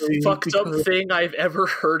early. Fucked up thing I've ever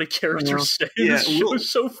heard a character say. Yeah, this show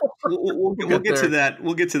is so far. We'll get to that.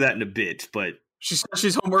 We'll get to that in a bit, but she said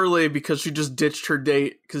she's home early because she just ditched her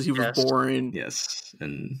date because he was boring. Yes,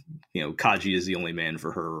 and Kaji is the only man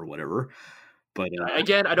for her or whatever. But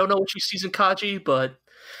again, I don't know what she sees in Kaji, but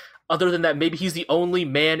other than that, maybe he's the only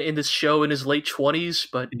man in this show in his late 20s.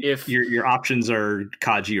 But if your options are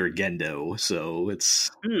Kaji or Gendo, so it's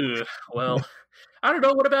well, I don't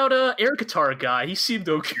know. What about air guitar guy? He seemed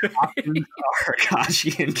okay. Options are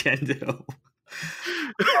Kaji and Gendo.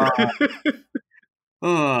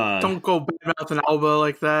 Don't go bad-mouthing Alba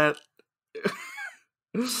like that.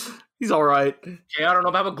 He's all right. Okay, I don't know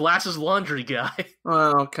about a glasses laundry guy.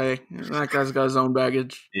 Okay, that guy's got his own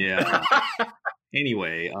baggage. Yeah.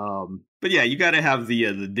 Anyway, but yeah, you got to have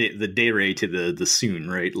the day ray to the soon,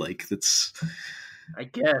 right? Like, that's, I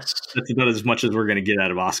guess that's about as much as we're gonna get out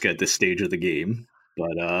of Asuka at this stage of the game.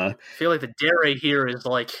 But I feel like the dare here is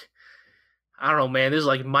like, I don't know, man. This is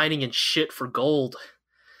like mining and shit for gold.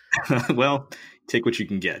 Well, take what you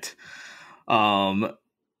can get.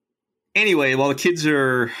 Anyway, while the kids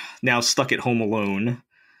are now stuck at home alone,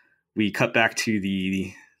 we cut back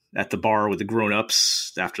to at the bar with the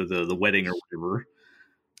grown-ups after the wedding or whatever.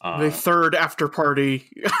 The third after party,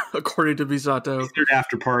 according to Misato. Third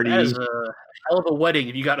after party. That is a hell of a wedding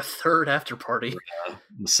if you got a third after party.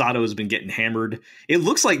 Misato has been getting hammered. It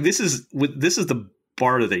looks like this is the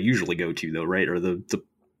bar that they usually go to, though, right? Or the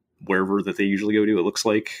wherever that they usually go to. It looks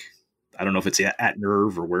like, I don't know if it's at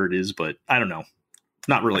Nerve or where it is, but I don't know.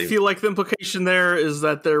 Not really. I feel like the implication there is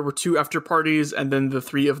that there were two after parties, and then the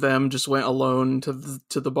three of them just went alone to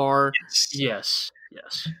the bar. Yes.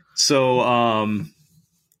 So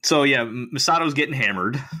yeah, Misato's getting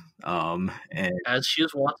hammered, and as she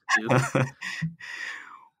is wont to.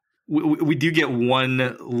 we do get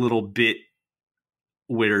one little bit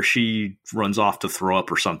where she runs off to throw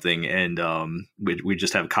up or something, and we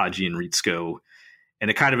just have Kaji and Ritsuko, and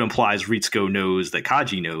it kind of implies Ritsuko knows that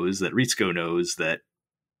Kaji knows that Ritsuko knows that,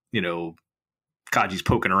 Kaji's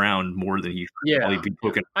poking around more than he should probably be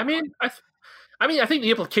poking. I mean, I think the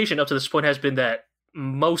implication up to this point has been that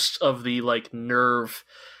most of the like Nerve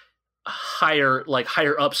higher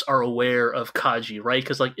ups are aware of Kaji, right?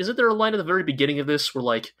 Because like, isn't there a line at the very beginning of this where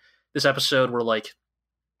like this episode where like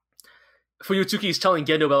Fuyutsuki is telling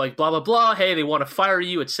Gendo about like blah blah blah, hey, they want to fire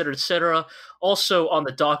you, etc. etc. Also on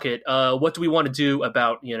the docket, what do we want to do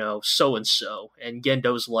about so and so? And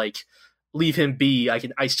Gendo's like, leave him be.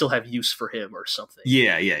 I still have use for him or something.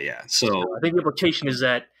 Yeah. So I think the implication is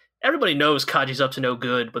that everybody knows Kaji's up to no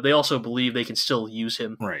good, but they also believe they can still use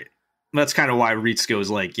him. Right. That's kind of why Ritsuko is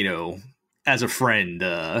like, as a friend,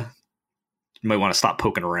 you might want to stop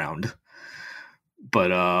poking around.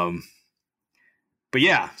 But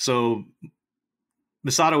yeah, so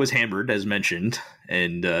Misato is hammered, as mentioned,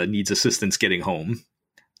 and needs assistance getting home.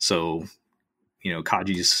 So,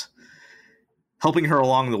 Kaji's helping her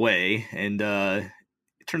along the way, and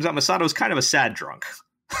it turns out Misato's kind of a sad drunk.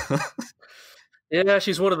 Yeah,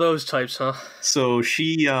 she's one of those types, huh? So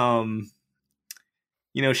she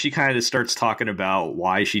she kind of starts talking about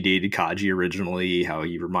why she dated Kaji originally, how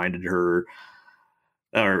he reminded her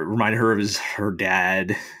of her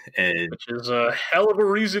dad, and which is a hell of a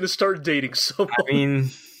reason to start dating someone. I mean,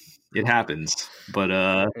 it happens, but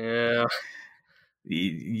yeah.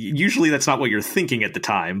 Usually that's not what you're thinking at the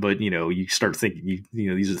time, but you start thinking,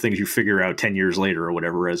 these are things you figure out 10 years later or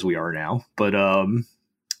whatever, as we are now. But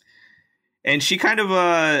and she kind of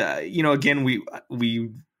again,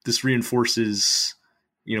 we this reinforces,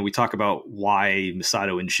 we talk about why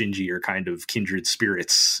Misato and Shinji are kind of kindred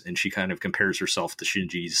spirits, and she kind of compares herself to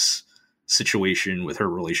Shinji's situation with her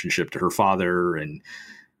relationship to her father, and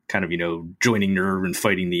kind of joining NERV and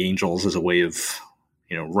fighting the angels as a way of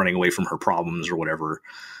running away from her problems or whatever.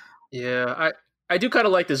 Yeah, I do kind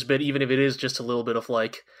of like this bit, even if it is just a little bit of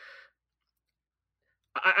like,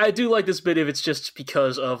 I do like this bit if it's just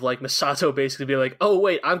because of like Misato basically being like, oh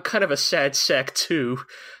wait, I'm kind of a sad sack too.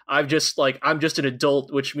 I'm just an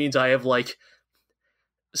adult, which means I have like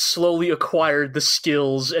slowly acquired the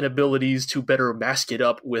skills and abilities to better mask it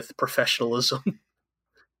up with professionalism.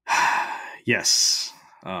 Yes.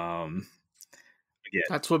 Yeah.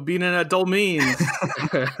 That's what being an adult means.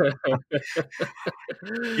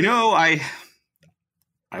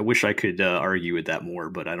 I wish I could argue with that more,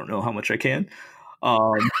 but I don't know how much I can.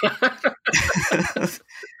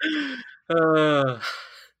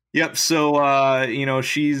 Yep. So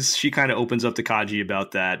she kind of opens up to Kaji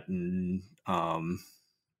about that, and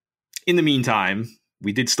in the meantime,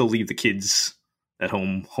 we did still leave the kids at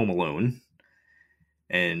home alone,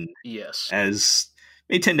 and yes, as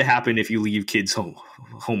may tend to happen if you leave kids home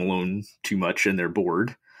alone too much and they're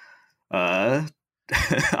bored.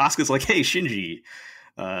 Asuka's like, "Hey, Shinji,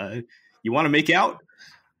 you want to make out?"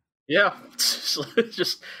 Yeah,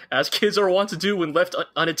 just as kids are wont to do when left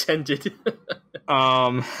unattended.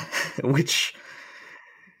 Which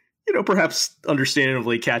perhaps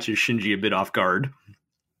understandably catches Shinji a bit off guard.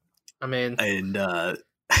 I mean, and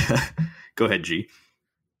go ahead, G.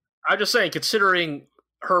 I'm just saying, considering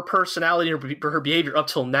her personality and her behavior up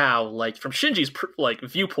till now, like from Shinji's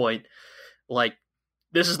viewpoint, like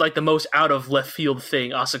this is like the most out of left field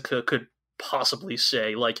thing Asuka could possibly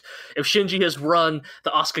say. Like if Shinji has run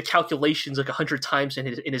the Asuka calculations like 100 times in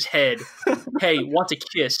his head, hey, want to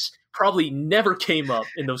kiss, probably never came up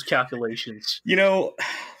in those calculations.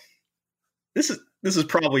 This is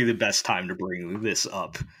probably the best time to bring this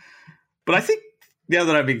up, but I think now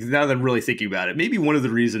that I'm really thinking about it, maybe one of the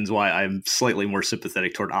reasons why I'm slightly more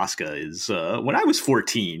sympathetic toward Asuka is when I was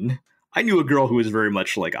 14, I knew a girl who was very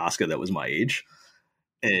much like Asuka that was my age,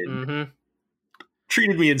 and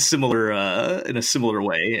treated me in a similar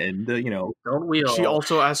way, and don't we all? She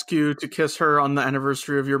also asked you to kiss her on the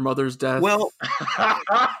anniversary of your mother's death. Well,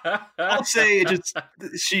 I'll say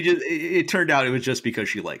it turned out it was just because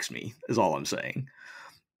she likes me, is all I'm saying.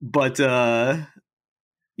 But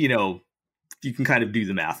you can kind of do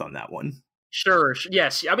the math on that one. Sure.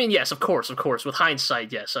 Yes. I mean, yes, of course. With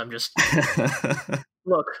hindsight, yes. I'm just...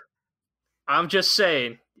 Look, I'm just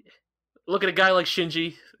saying, look at a guy like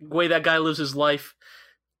Shinji, the way that guy lives his life.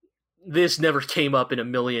 This never came up in a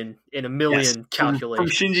million yes,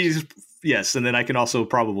 calculations. From Shinji's, yes, and then I can also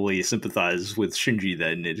probably sympathize with Shinji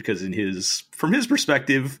then, because from his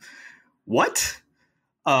perspective, what?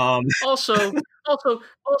 Also,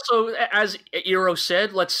 as Iro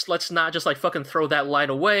said, let's not just like fucking throw that line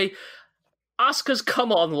away. Asuka's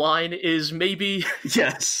come on line is maybe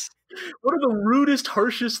yes one of the rudest,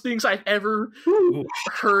 harshest things I've ever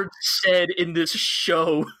heard said in this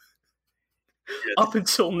show up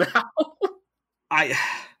until now.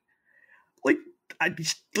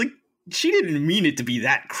 She didn't mean it to be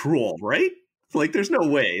that cruel, right? Like, there's no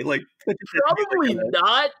way. Like, probably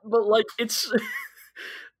not, but like it's.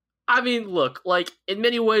 I mean, look, like in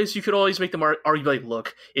many ways, you could always make them argue like,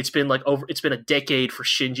 look, it's been a decade for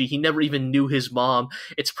Shinji. He never even knew his mom.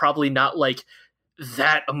 It's probably not like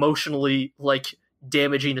that emotionally like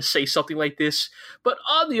damaging to say something like this. But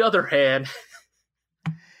on the other hand,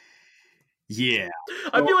 yeah,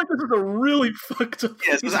 I feel like this is a really fucked up.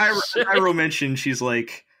 Yes, as Iro mentioned, she's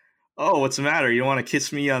like, "Oh, what's the matter? You want to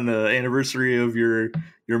kiss me on the anniversary of your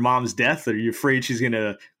mom's death? Are you afraid she's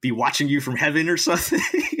gonna be watching you from heaven or something?"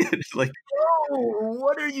 It's like, oh,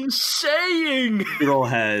 what are you saying? Girl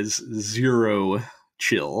has zero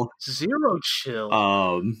chill.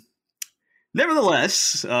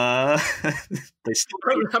 Nevertheless, they still.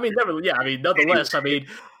 Nonetheless,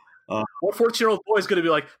 what 14-year-old boy is going to be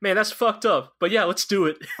like, man, that's fucked up, but yeah, let's do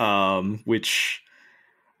it. Which,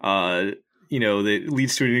 that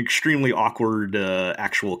leads to an extremely awkward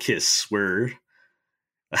actual kiss where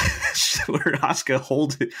Asuka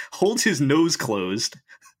holds his nose closed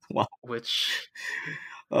Wow. Which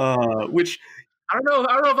I don't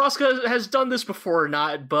know if Asuka has done this before or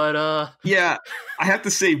not, but yeah, I have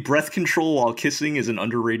to say, breath control while kissing is an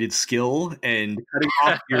underrated skill, and cutting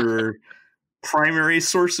off your primary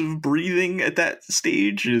source of breathing at that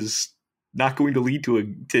stage is not going to lead to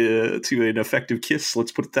an effective kiss.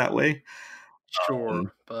 Let's put it that way.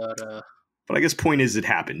 Sure, but I guess point is it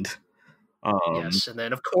happened. Yes, and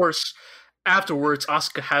then of course afterwards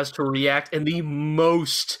Asuka has to react in the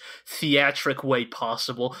most theatric way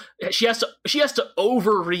possible. She has to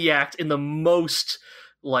overreact in the most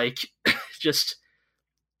just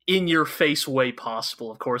in your face way possible,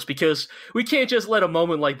 of course, because we can't just let a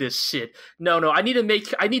moment like this sit. No, I need to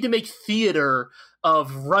make theater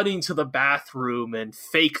of running to the bathroom and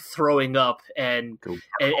fake throwing up and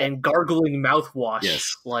gargling mouthwash.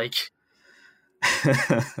 Yes.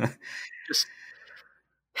 Just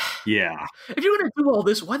yeah. If you're gonna do all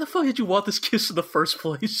this, why the fuck did you want this kiss in the first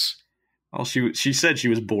place? Well, she said she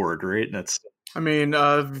was bored, right? I mean,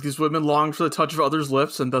 these women longed for the touch of others'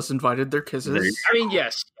 lips and thus invited their kisses. I mean,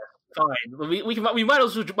 yes, fine. We might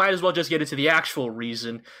as well just get into the actual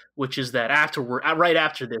reason, which is that right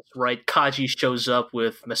after this, right, Kaji shows up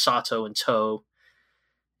with Misato in tow,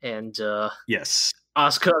 and yes,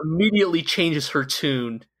 Asuka immediately changes her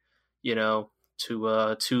tune,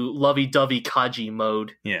 to lovey-dovey Kaji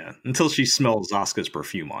mode. Yeah, until she smells Asuka's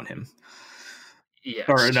perfume on him. Yes.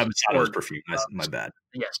 Or not Misato's perfume, my bad.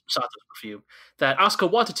 Yes, Misato's perfume that Asuka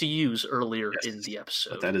wanted to use earlier in the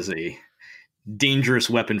episode. But that is a dangerous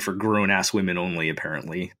weapon for grown-ass women only,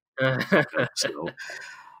 apparently. So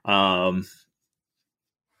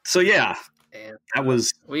yeah, and, that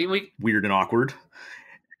was weird and awkward.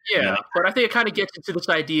 Yeah, but I think it kind of gets into this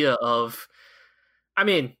idea of, I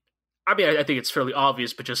think it's fairly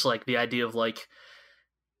obvious, but just like the idea of like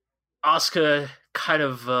Asuka kind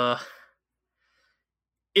of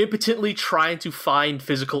impotently trying to find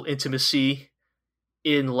physical intimacy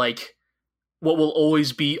in like what will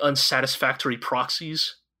always be unsatisfactory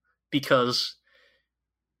proxies, because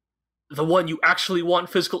the one you actually want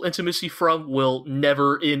physical intimacy from will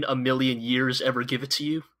never in a million years ever give it to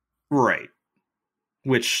you. Right.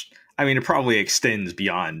 Which, I mean, it probably extends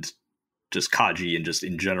beyond just Kaji and just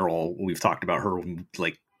in general. We've talked about her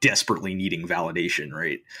like desperately needing validation,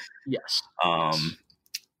 right? Yes.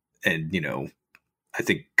 And, I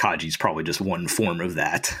think Kaji's probably just one form of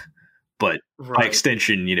that. But by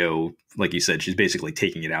extension, like you said, she's basically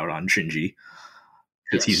taking it out on Shinji.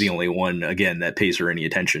 Because he's the only one, again, that pays her any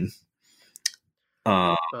attention.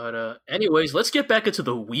 But anyways, let's get back into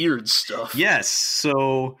the weird stuff. Yes,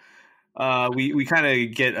 so we kind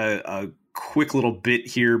of get a quick little bit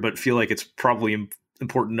here, but feel like it's probably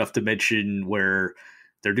important enough to mention where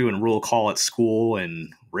they're doing roll call at school,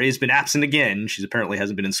 and Ray's been absent again. She's apparently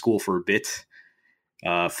hasn't been in school for a bit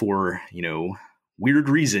for, weird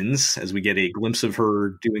reasons, as we get a glimpse of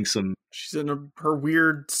her doing some... She's in her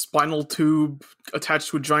weird spinal tube attached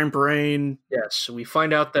to a giant brain. Yes, we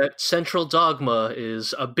find out that Central Dogma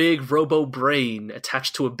is a big robo brain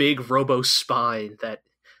attached to a big robo spine that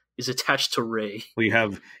is attached to Ray. Well, you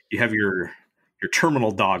have your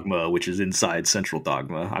Terminal Dogma, which is inside Central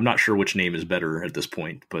Dogma. I'm not sure which name is better at this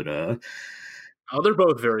point, but they're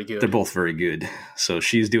both very good. They're both very good. So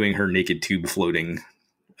she's doing her naked tube floating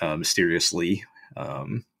mysteriously.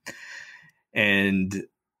 And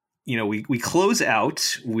we close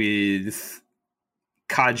out with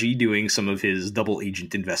Kaji doing some of his double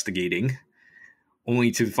agent investigating,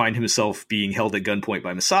 only to find himself being held at gunpoint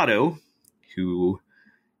by Misato, who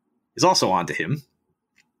is also onto him.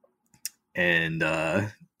 And they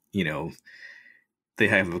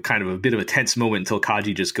have a kind of a bit of a tense moment until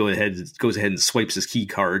Kaji just goes ahead and swipes his key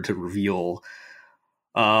card to reveal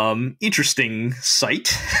interesting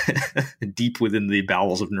sight deep within the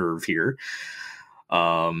bowels of nerve here.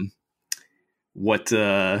 What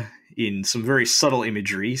in some very subtle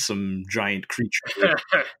imagery, some giant creature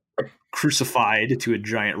crucified to a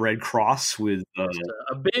giant red cross with a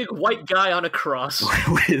big white guy on a cross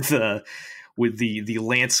with the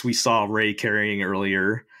lance we saw Ray carrying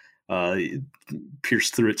earlier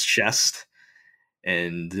pierced through its chest,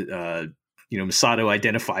 and Misato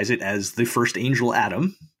identifies it as the first angel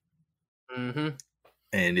Adam. Mm-hmm.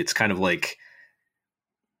 And it's kind of like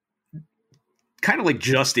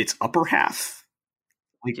just its upper half.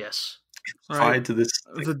 Yes. Tied to this.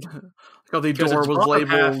 The door was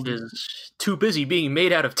labeled. Is too busy being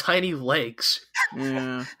made out of tiny legs.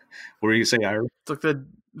 Yeah. What were you saying, Ira? It's like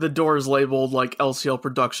the door is labeled like LCL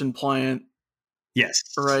production plant. Yes.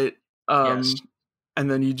 Right. Yes. And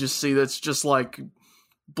then you just see that's just like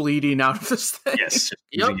bleeding out of this thing. Yes.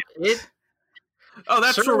 Yep.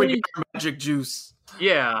 That's where we get our magic juice.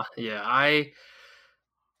 Yeah.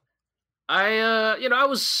 I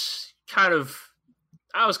was kind of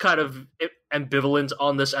ambivalent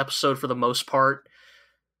on this episode for the most part,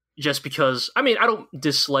 just because I don't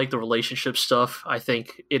dislike the relationship stuff. I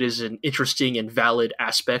think it is an interesting and valid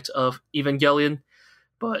aspect of Evangelion,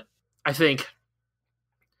 but I think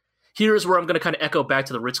here's where I'm going to kind of echo back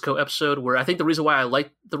to the Ritsuko episode, where I think the reason why I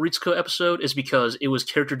like the Ritsuko episode is because it was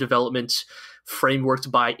character development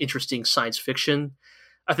frameworked by interesting science fiction.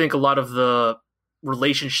 I think a lot of the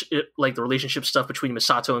relationship stuff between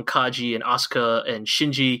Misato and Kaji and Asuka and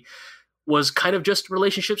Shinji was kind of just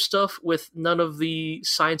relationship stuff with none of the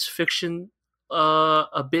science fiction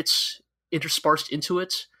bits interspersed into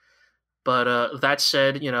it. But that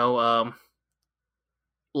said,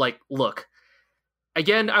 look,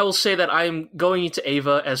 again, I will say that I'm going into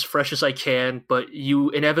Eva as fresh as I can, but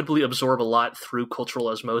you inevitably absorb a lot through cultural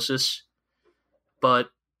osmosis.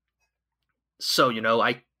 But so,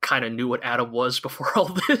 I kind of knew what Adam was before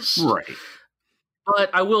all this. Right.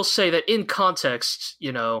 But I will say that in context,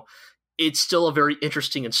 it's still a very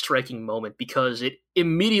interesting and striking moment because it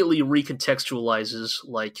immediately recontextualizes,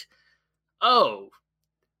 oh,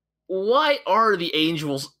 why are the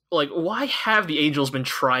angels, why have the angels been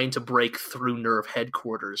trying to break through Nerve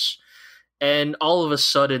headquarters? And all of a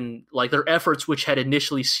sudden, their efforts, which had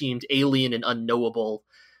initially seemed alien and unknowable,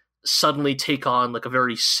 suddenly take on a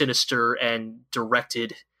very sinister and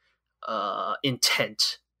directed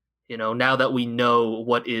intent. Now that we know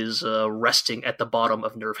what is resting at the bottom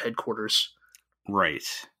of Nerve headquarters. Right.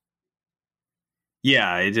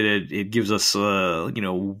 Yeah, it gives us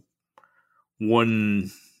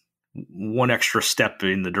one extra step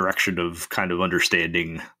in the direction of kind of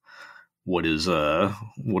understanding what is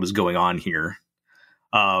going on here.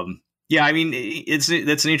 Yeah,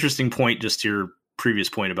 that's an interesting point, just to your previous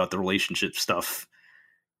point about the relationship stuff,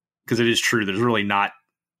 because it is true. There's really not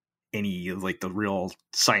any the real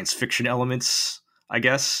science fiction elements, I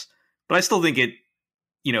guess, but I still think it,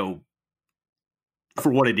 for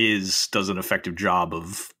what it is, does an effective job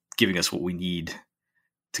of giving us what we need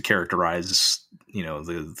to characterize,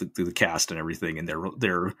 the cast and everything, and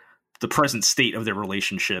the present state of their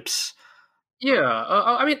relationships. Yeah,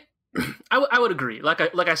 I would agree. Like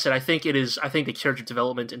I said, I think the character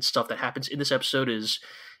development and stuff that happens in this episode is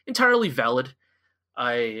entirely valid.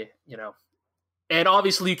 And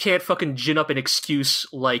obviously you can't fucking gin up an excuse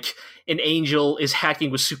like an angel is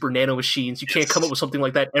hacking with super nanomachines. You can't come up with something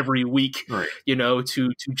like that every week, right,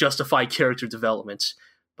 to justify character development.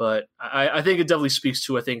 But I think it definitely speaks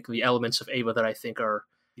to, the elements of Ava that I think are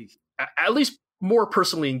at least more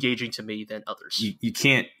personally engaging to me than others. You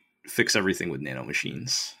can't fix everything with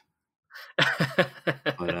nanomachines.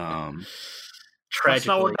 But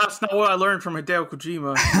tragically, that's not what I learned from Hideo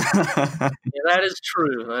Kojima. Yeah, that is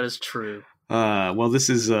true. Well, this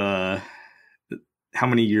is how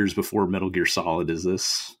many years before Metal Gear Solid is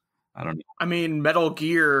this? I don't know. Metal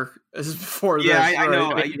Gear is before this. Yeah, I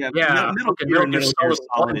know. Metal Gear and Metal Gear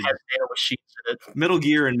Solid has nanomachines in it. Metal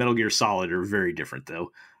Gear and Metal Gear Solid are very different,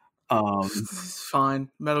 though. It's fine.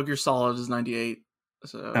 Metal Gear Solid is 98.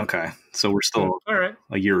 So. Okay, so we're still all right,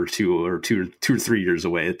 a year or two or 2 or 3 years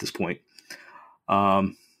away at this point.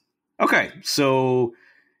 Okay, so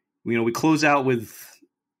we close out with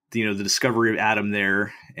the discovery of Adam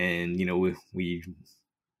there, and we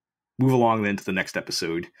move along then to the next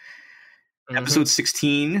episode. Mm-hmm. Episode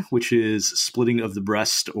 16, which is Splitting of the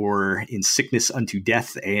Breast, or In Sickness Unto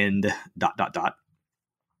Death, and ...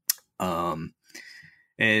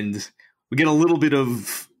 And we get a little bit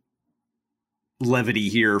of levity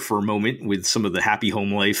here for a moment with some of the happy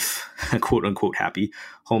home life, quote unquote happy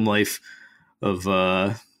home life of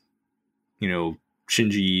Shinji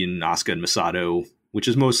and Asuka and Misato, which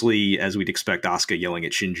is mostly, as we'd expect, Asuka yelling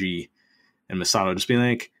at Shinji and Misato just being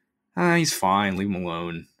like, he's fine, leave him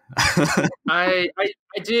alone. I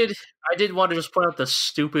did want to just point out the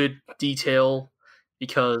stupid detail,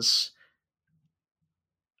 because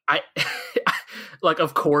I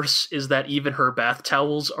of course, is that even her bath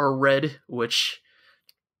towels are red, which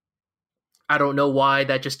I don't know why,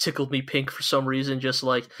 that just tickled me pink for some reason. Just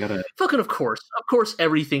fucking of course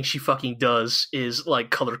everything she fucking does is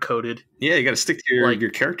color coded. Yeah, you got to stick to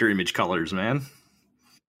your character image colors, man.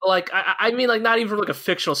 Not even from a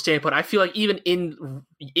fictional standpoint. I feel like even in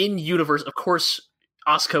universe, of course,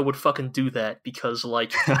 Asuka would fucking do that, because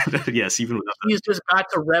yes, even without she's just got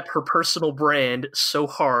to rep her personal brand so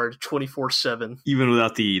hard 24/7. Even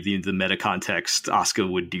without the meta context,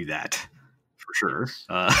 Asuka would do that for sure.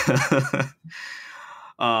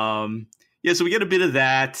 Yeah, so we get a bit of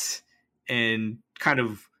that, and kind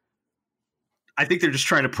of, I think they're just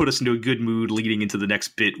trying to put us into a good mood leading into the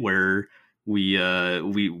next bit, where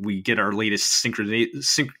we get our latest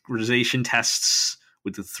synchronization tests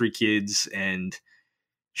with the 3 kids, and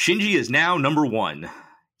Shinji is now number 1.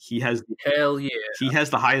 Hell yeah. He has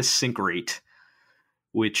the highest sync rate,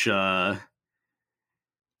 which kind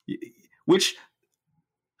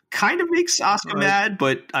of makes Asuka mad,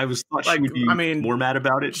 but I thought she would be more mad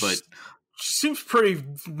about it. But she seems pretty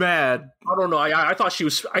mad. I don't know. I thought she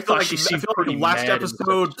was. I thought she seemed pretty mad. Last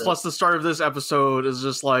episode plus the start of this episode is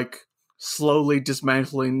just like slowly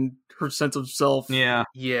dismantling her sense of self. Yeah.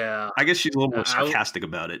 I guess she's a little more sarcastic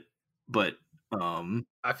about it, but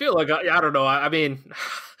I feel like I don't know. I mean,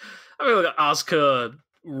 like Asuka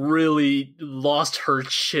really lost her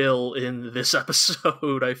chill in this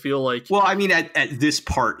episode. I feel like. Well, I mean, at this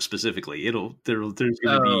part specifically, there's going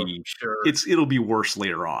to be it'll be worse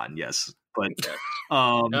later on. Yes, but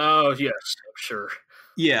oh yes, I'm sure.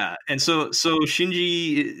 Yeah, and so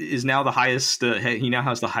Shinji is now the highest. He now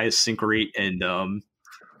has the highest sync rate, and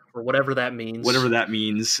or whatever that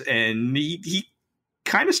means. And he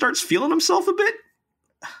kind of starts feeling himself a bit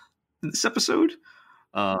in this episode.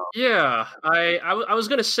 Yeah, I was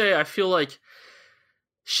gonna say I feel like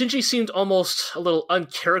Shinji seemed almost a little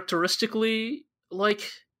uncharacteristically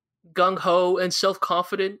like gung ho and self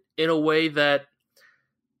confident in a way that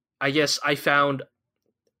I guess I found,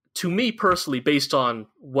 to me personally, based on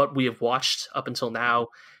what we have watched up until now,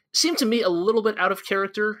 seemed to me a little bit out of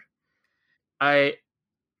character. I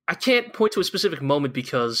can't point to a specific moment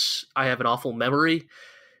because I have an awful memory,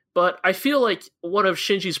 but I feel like one of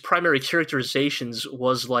Shinji's primary characterizations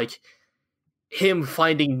was like him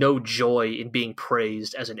finding no joy in being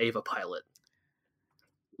praised as an Eva pilot.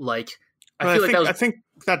 Like, I think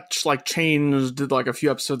that like changed like a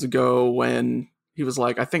few episodes ago when he was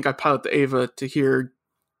like, I think I pilot the Eva to hear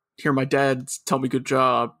my dad tell me good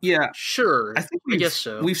job. Yeah, sure. I guess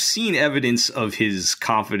so. We've seen evidence of his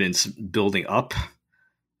confidence building up.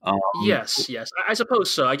 Yes. I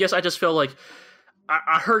suppose so. I guess I just felt like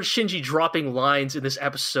I heard Shinji dropping lines in this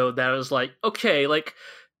episode that I was like, okay, like,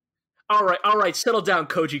 all right, settle down,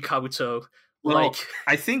 Koji Kabuto. Well,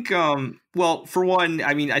 I think, for one,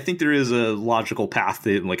 I mean, I think there is a logical path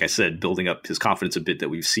to, like I said, building up his confidence a bit that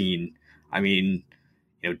we've seen. I mean,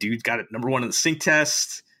 dude got it number 1 in the sync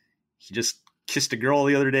test. He just kissed a girl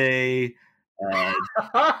the other day. Like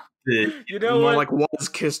was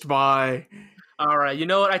kissed by. All right, you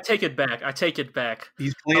know what? I take it back.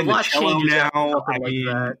 He's playing the cello now. I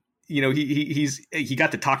mean, he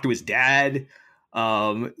got to talk to his dad.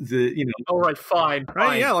 All right, fine.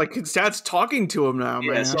 Right, yeah, like his dad's talking to him now,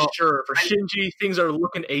 man. So, sure. For Shinji, things are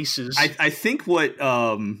looking aces. I think what,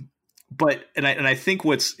 I think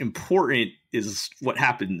what's important is what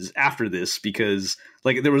happens after this, because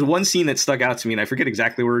like there was one scene that stuck out to me, and I forget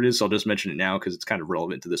exactly where it is, so I'll just mention it now because it's kind of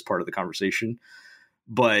relevant to this part of the conversation.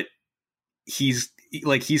 But he's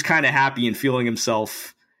kind of happy and feeling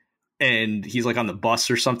himself, and he's like on the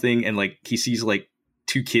bus or something, and like he sees like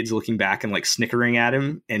 2 kids looking back and like snickering at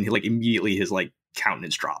him, and he like immediately his like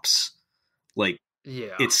countenance drops. Like,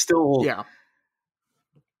 it's still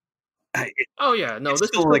this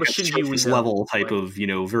is like a surface level type of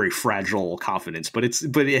very fragile confidence, but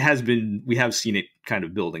it has been, we have seen it kind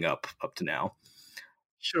of building up to now.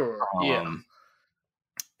 Sure.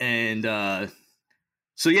 And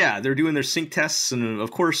so yeah, they're doing their sync tests, and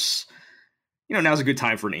of course, now's a good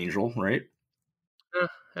time for an angel, right?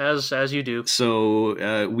 As you do.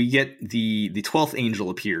 So we get the 12th angel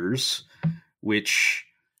appears, which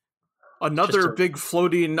another big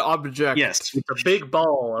floating object. Yes, it's a big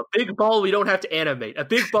ball we don't have to animate, a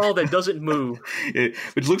big ball that doesn't move,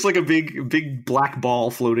 which looks like a big black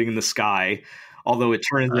ball floating in the sky. Although it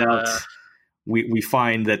turns out we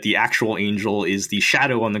find that the actual angel is the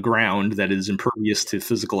shadow on the ground that is impervious to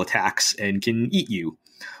physical attacks and can eat you.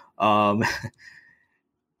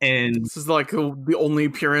 And this is like the only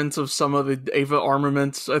appearance of some of the Eva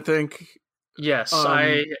armaments, I think. Yes,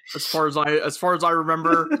 as far as I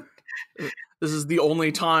remember, this is the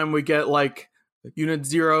only time we get like Unit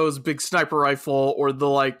Zero's big sniper rifle or the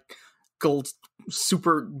like gold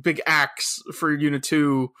super big axe for Unit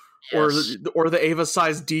 2, yes, or the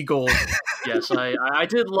Eva-sized deagle. Yes, I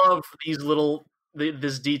did love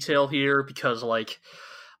this detail here, because like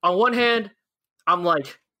on one hand, I'm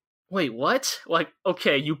like, wait, what? Like,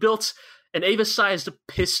 okay, you built an Ava-sized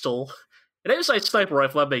pistol, an Ava-sized sniper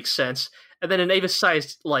rifle, that makes sense, and then an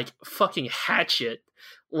Ava-sized, like, fucking hatchet.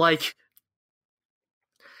 Like,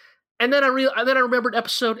 and then I remembered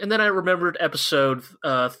episode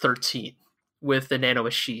 13 with the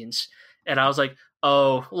Nanomachines, and I was like,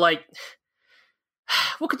 oh, like,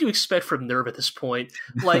 what could you expect from Nerve at this point?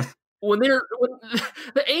 Like, when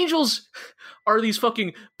the angels are these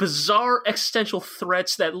fucking bizarre existential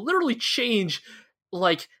threats that literally change,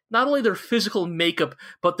 like, not only their physical makeup,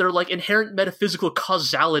 but their, like, inherent metaphysical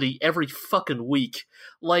causality every fucking week.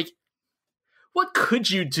 Like, what could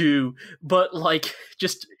you do but, like,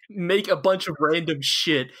 just make a bunch of random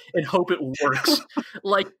shit and hope it works?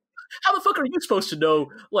 Like, how the fuck are you supposed to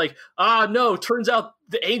know? Like, no, turns out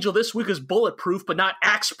the angel this week is bulletproof, but not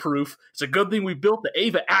axe proof. It's a good thing we built the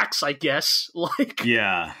Ava axe, I guess. Like,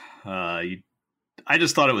 yeah, I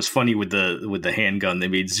just thought it was funny with the handgun. They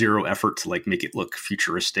made zero effort to like make it look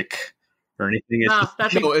futuristic or anything.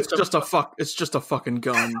 It's just a fucking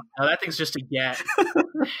gun. No, that thing's just a gat.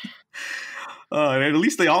 At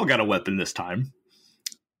least they all got a weapon this time.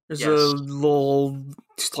 There's a little,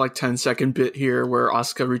 just like 10-second bit here where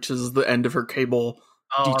Asuka reaches the end of her cable,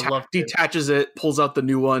 detaches it, pulls out the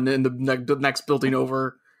new one in the next building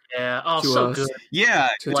over. Yeah, so good. Yeah,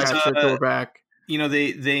 to attach it to her back. You know,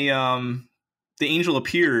 the angel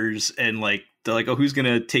appears and like they're like, oh, who's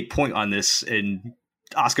gonna take point on this? And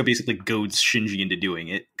Asuka basically goads Shinji into doing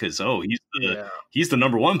it because he's the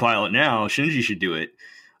number one pilot now. Shinji should do it.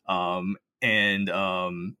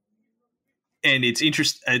 And it's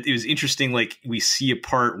it was interesting. Like we see a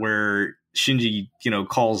part where Shinji,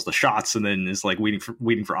 calls the shots and then is like waiting for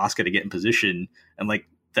Asuka to get in position. And like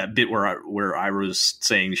that bit where I was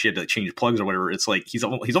saying she had to change plugs or whatever. It's like he's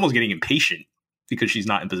almost getting impatient because she's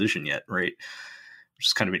not in position yet, right? Which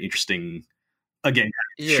is kind of an interesting, again,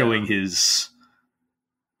 showing his,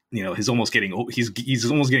 he's almost getting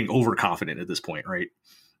overconfident at this point, right?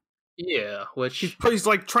 Yeah, which he's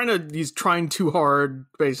like he's trying too hard,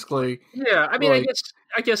 basically. Yeah, I mean,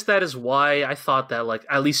 I guess that is why I thought that, like,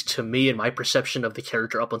 at least to me and my perception of the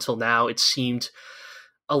character up until now, it seemed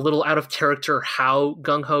a little out of character how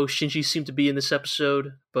gung-ho Shinji seemed to be in this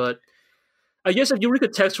episode. But I guess if you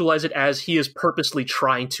recontextualize it as he is purposely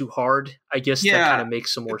trying too hard, I guess that kind of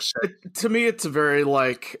makes some more sense. To me, it's a very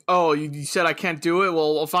like, oh, you said I can't do it?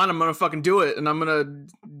 Well, fine, I'm gonna fucking do it, and I'm gonna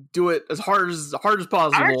do it as hard as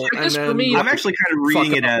possible. I'm actually kind of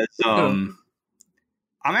reading it as I'm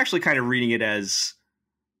actually kind of reading it as,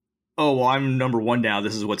 oh, well, I'm number one now.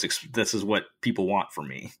 This is what people want from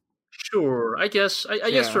me. Sure, I guess.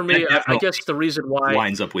 I guess for me, I guess the reason why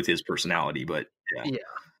lines up with his personality, but yeah.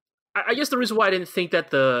 I guess the reason why I didn't think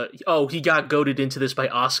that he got goaded into this by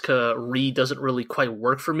Asuka read doesn't really quite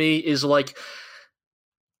work for me is like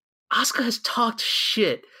Asuka has talked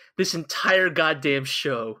shit this entire goddamn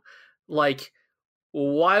show. Like,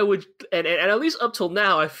 why would and at least up till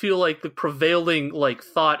now, I feel like the prevailing like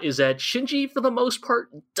thought is that Shinji, for the most part,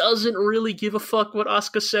 doesn't really give a fuck what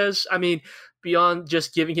Asuka says. I mean, beyond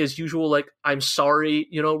just giving his usual like "I'm sorry,"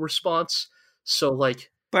 response. So like,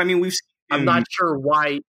 but I mean, I'm not sure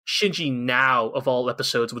why Shinji now of all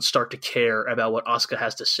episodes would start to care about what Asuka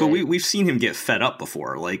has to say. But we've seen him get fed up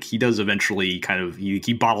before. Like he does eventually kind of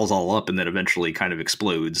he bottles all up and then eventually kind of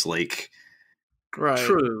explodes. Like, right.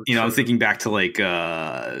 True. I'm thinking back to like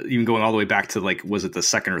even going all the way back to like, was it the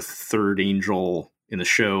second or third angel in the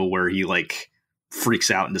show where he like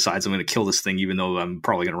freaks out and decides I'm going to kill this thing even though I'm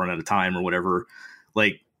probably going to run out of time or whatever.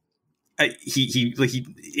 Like he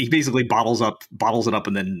basically bottles it up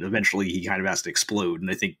and then eventually he kind of has to explode.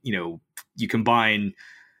 And I think, you combine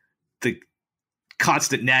the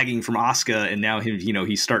constant nagging from Asuka and now him,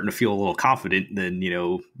 he's starting to feel a little confident, then,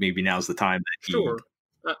 maybe now's the time that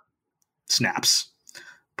he snaps.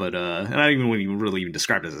 But and I don't even really even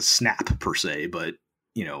describe it as a snap per se, but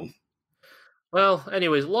well,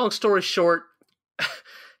 anyways, long story short,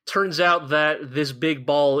 turns out that this big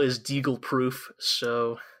ball is Deagle proof,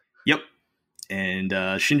 so yep. And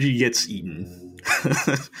Shinji gets eaten.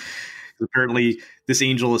 Apparently, this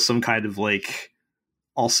angel is some kind of like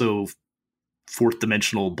also fourth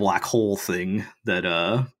dimensional black hole thing that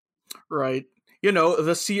right.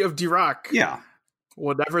 The Sea of Dirac. Yeah.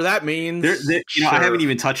 Whatever that means. Sure. I haven't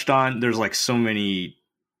even touched on. There's like so many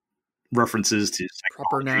references to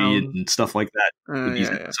proper noun and stuff like that. With these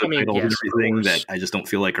subtitles and everything that I just don't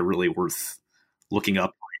feel like are really worth looking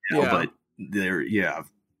up right now. But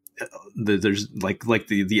there's like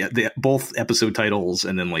the both episode titles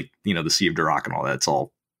and then like the Sea of Dirac and all that. It's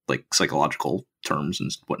all like psychological terms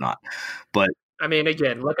and whatnot. But I mean,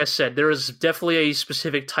 again, like I said, there is definitely a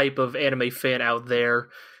specific type of anime fan out there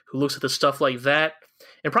who looks at the stuff like that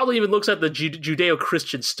and probably even looks at the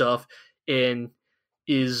Judeo-Christian stuff and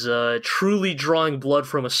is truly drawing blood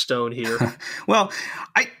from a stone here. Well,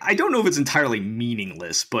 I don't know if it's entirely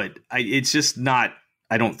meaningless, but it's just not.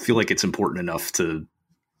 I don't feel like it's important enough to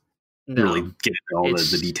really get into all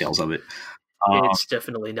the details of it. It's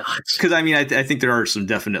definitely not. Because I mean, I think there are some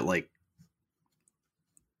definite like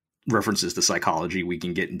references to psychology we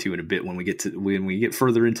can get into in a bit when we get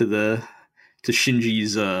further into to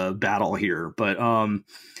Shinji's battle here. But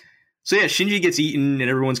so yeah, Shinji gets eaten and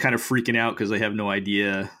everyone's kind of freaking out because they have no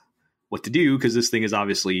idea what to do, because this thing is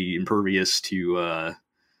obviously impervious to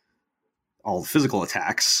all the physical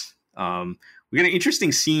attacks. We got an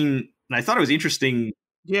interesting scene, and I thought it was interesting,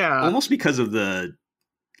 almost because of the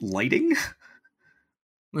lighting,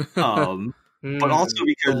 but also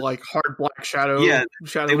because like hard black shadow. Yeah,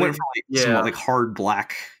 they went for somewhat like hard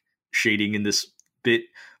black shading in this bit,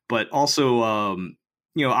 but also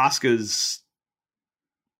Asuka's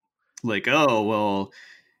like, oh well,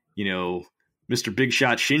 Mr. Big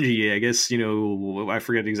Shot Shinji, I guess, I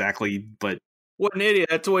forget exactly, but what an idiot.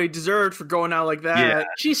 That's what he deserved for going out like that. Yeah.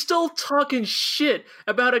 She's still talking shit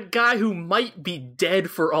about a guy who might be dead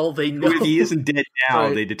for all they know. If he isn't dead now,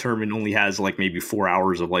 right. They determine only has like maybe 4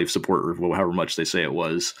 hours of life support, or however much they say it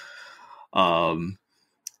was. And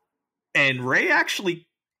Rey actually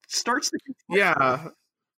starts to... Yeah.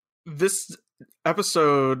 This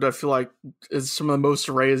episode, I feel like, is some of the most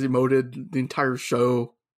Rey has emoted the entire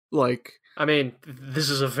show. Like, I mean, this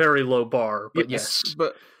is a very low bar, but yes.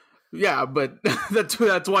 But yeah, but that's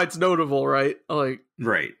why it's notable, right? Like,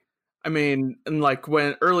 right. I mean, and like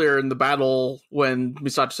when earlier in the battle, when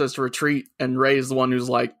Misato says to retreat, and Rey is the one who's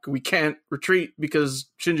like, we can't retreat because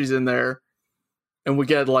Shinji's in there, and we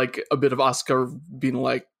get like a bit of Asuka being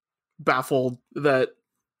like baffled that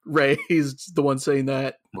Rey is the one saying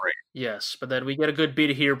that. Right. Yes, but then we get a good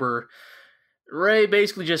beat here where Rey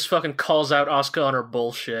basically just fucking calls out Asuka on her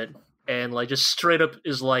bullshit, and like just straight up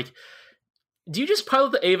is like, do you just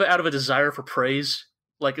pilot the Eva out of a desire for praise?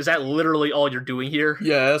 Like, is that literally all you're doing here?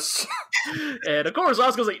 Yes. And of course,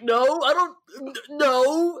 Asuka's like, no,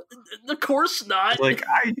 no, of course not. Like,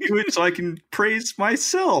 I do it so I can praise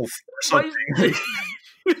myself or something.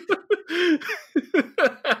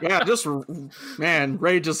 Yeah,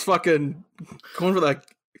 Rey just fucking going for that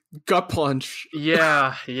gut punch.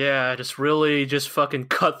 Yeah, just really just fucking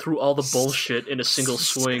cut through all the bullshit in a single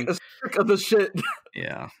swing. Sick of the shit.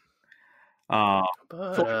 Yeah. For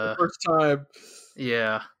the first time.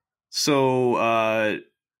 Yeah. So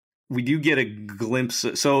we do get a glimpse.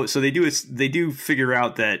 So they do figure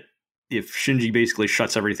out that if Shinji basically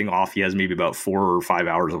shuts everything off, he has maybe about 4 or 5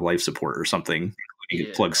 hours of life support or something,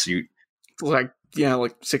 including a plug suit. Like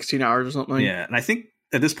 16 hours or something. Yeah, and I think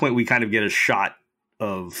at this point we kind of get a shot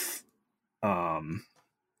of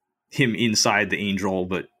him inside the Angel,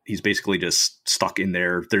 but he's basically just stuck in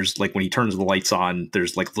there. There's like, when he turns the lights on,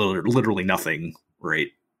 there's like literally nothing, right?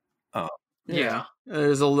 Yeah.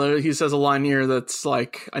 He says a line here that's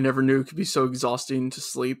like, I never knew it could be so exhausting to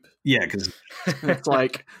sleep. Yeah, because it's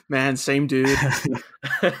like, man, same dude.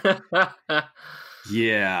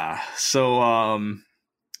 Yeah. So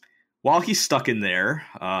while he's stuck in there,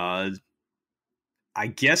 I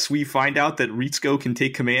guess we find out that Ritsuko can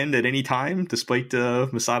take command at any time, despite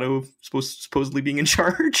Misato supposedly being in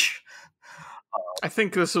charge. I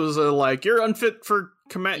think this was like, you're unfit for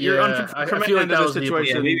command. You're unfit for command. I feel like that was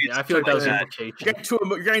situation. I feel like that was the implication.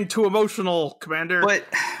 You're getting too emotional, Commander. But,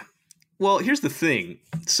 well, here's the thing.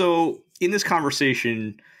 So in this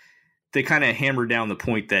conversation, they kind of hammer down the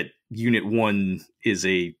point that Unit 1 is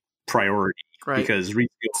a priority. Right. Because Ritsuko,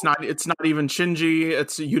 it's not even Shinji,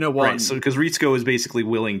 it's Unit 1. Right, so because Ritsuko is basically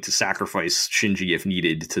willing to sacrifice Shinji if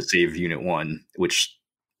needed to save Unit 1,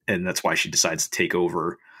 and that's why she decides to take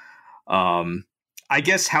over. I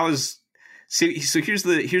guess so here's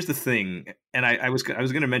the thing, and I was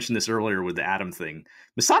going to mention this earlier with the Adam thing.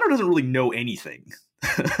 Misato doesn't really know anything,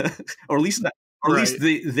 or at least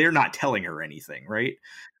they're not telling her anything, right?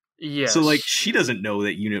 Yeah. So like, she doesn't know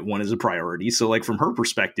that Unit 1 is a priority. So like, from her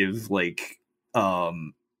perspective, like,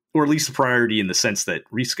 or at least a priority in the sense that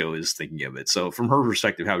Ritsuko is thinking of it. So from her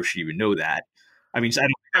perspective, how would she even know that? I mean,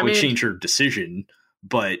 I would change her decision,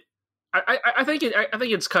 but I think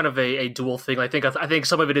it's kind of a dual thing. I think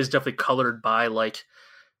some of it is definitely colored by like,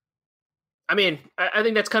 I mean, I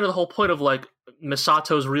think that's kind of the whole point of like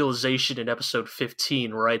Misato's realization in episode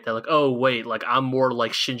 15, right? That like, oh wait, like I'm more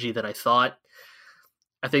like Shinji than I thought.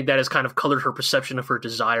 I think that has kind of colored her perception of her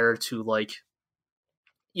desire to like,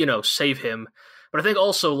 save him. But I think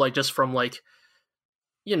also like, just from like,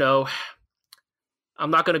 I'm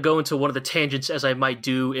not going to go into one of the tangents as I might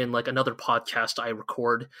do in like another podcast I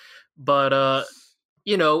record, but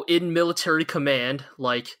in military command,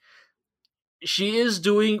 like, she is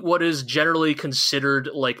doing what is generally considered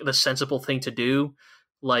like the sensible thing to do.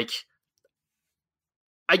 Like,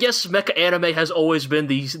 I guess mecha anime has always been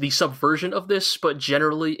the subversion of this, but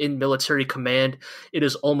generally in military command, it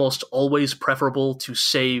is almost always preferable to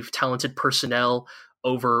save talented personnel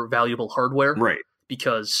over valuable hardware. Right.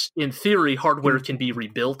 because in theory hardware can be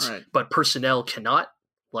rebuilt, Right. but personnel cannot.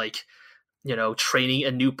 Like, training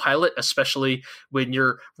a new pilot, especially when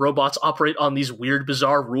your robots operate on these weird,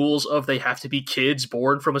 bizarre rules of they have to be kids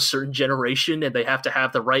born from a certain generation and they have to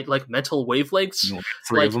have the right mental wavelengths.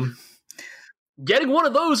 Three of them. Getting one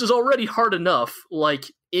of those is already hard enough. Like,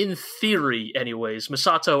 in theory, anyways,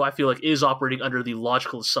 Misato, I feel like, is operating under the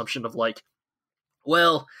logical assumption of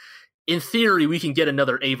well, in theory, we can get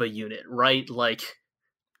another Ava unit, right? Like,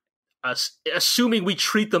 assuming we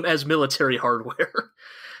treat them as military hardware.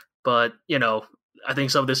 But, I think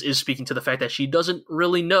some of this is speaking to the fact that she doesn't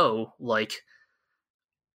really know,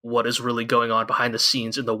 what is really going on behind the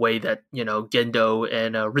scenes in the way that, Gendo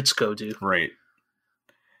and Ritsuko do. Right.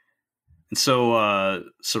 And so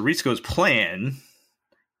Ritsuko's plan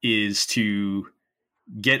is to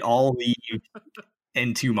get all the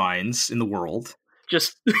N2 mines in the world.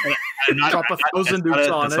 Just drop 1,000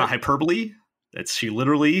 nukes on it. That's not hyperbole.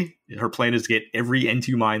 Her plan is to get every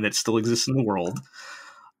N2 mine that still exists in the world.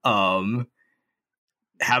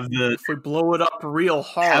 If we blow it up real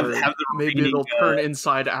hard, maybe it'll turn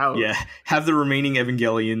inside out. Yeah, have the remaining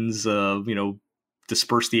Evangelions,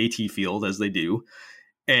 disperse the AT field as they do,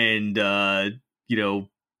 and blow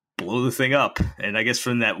the thing up. And I guess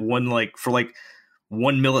from that for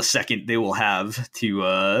 1 millisecond, they will have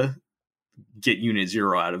to get Unit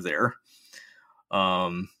 0 out of there.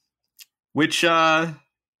 Which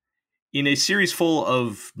in a series full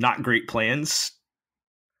of not great plans,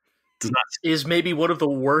 is maybe one of the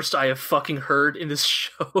worst I have fucking heard in this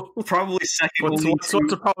show. Probably second. What's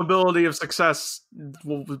the probability of success?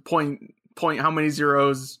 Point how many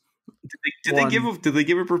zeros? Did they give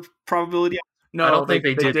a probability? No, I don't think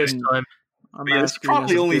they did this time. It's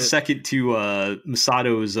probably only second to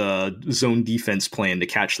Misato's zone defense plan to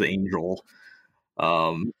catch the Angel.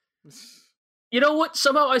 You know what?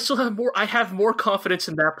 Somehow I still have more. I have more confidence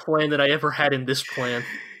in that plan than I ever had in this plan.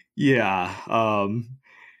 Yeah.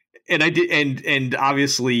 And I did, and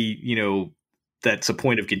obviously, that's a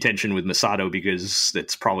point of contention with Misato because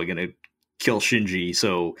that's probably going to kill Shinji.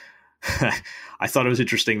 So I thought it was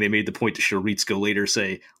interesting. They made the point to show Ritsuko later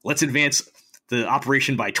say, let's advance the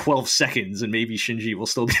operation by 12 seconds and maybe Shinji will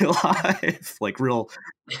still be alive. Real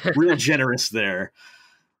generous there.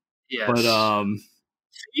 Yes. But,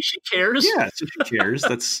 she cares. Yeah, so she cares.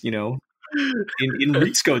 That's, in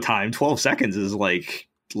Ritsuko time, 12 seconds is like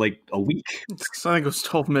a week. I think it was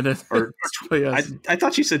 12 minutes. Yes. I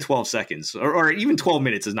thought she said 12 seconds, or even 12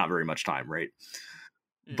 minutes is not very much time, right?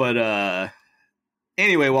 Yeah. But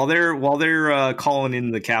anyway, while they're calling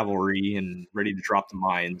in the cavalry and ready to drop the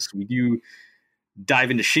mines, we do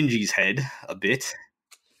dive into Shinji's head a bit.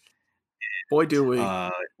 Boy, do we!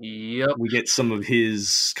 Yep. We get some of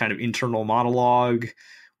his kind of internal monologue.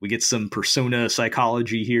 We get some persona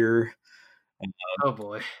psychology here. Oh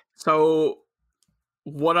boy! So,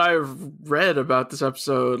 what I've read about this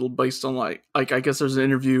episode, based on I guess there's an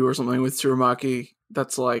interview or something with Tsurumaki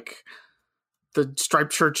that's the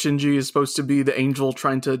striped shirt Shinji is supposed to be the angel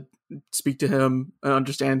trying to speak to him and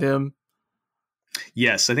understand him.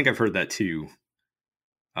 Yes, I think I've heard that too.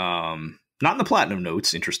 Not in the Platinum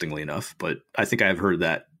Notes, interestingly enough, but I think I've heard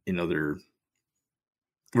that in other.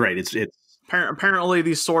 Right, it's apparently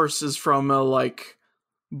the source is from a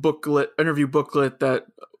interview booklet that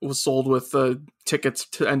was sold with tickets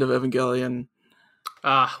to End of Evangelion.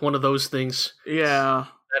 One of those things. Yeah,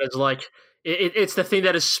 that is it's the thing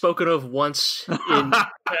that is spoken of once in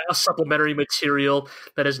a supplementary material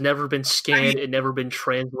that has never been scanned and never been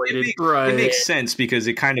translated. It makes sense because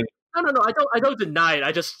it kind of. No. I don't deny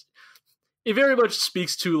it. It very much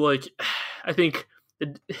speaks to I think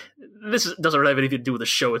this doesn't really have anything to do with the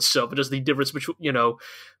show itself, but just the difference between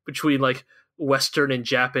Western and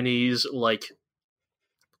Japanese right.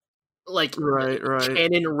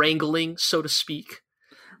 canon wrangling, so to speak.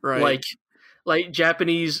 Right.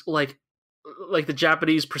 Japanese the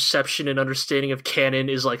Japanese perception and understanding of canon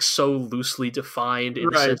is so loosely defined. In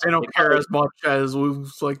right, they don't care as much as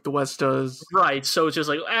the West does. Right, so it's just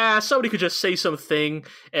somebody could just say something,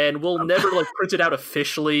 and we'll never print it out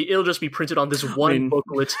officially. It'll just be printed on this one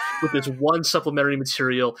booklet with this one supplementary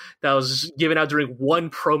material that was given out during one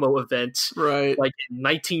promo event, right? In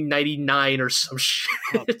 1999 or some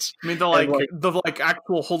shit. The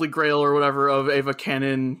actual Holy Grail or whatever of Eva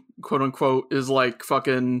canon, quote unquote, is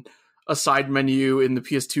fucking a side menu in the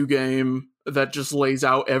PS2 game that just lays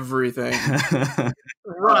out everything.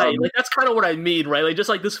 Right, that's kind of what I mean, right?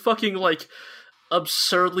 Just this fucking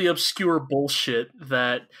absurdly obscure bullshit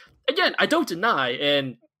that, again, I don't deny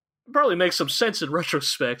and probably makes some sense in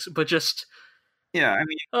retrospect, but just Yeah, I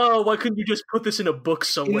mean, oh, why couldn't you just put this in a book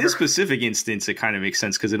somewhere? in this specific instance, it kind of makes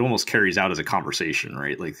sense because it almost carries out as a conversation,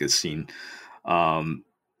 right? Like this scene.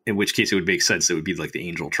 In which case it would make sense. It would be like the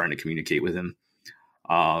angel trying to communicate with him,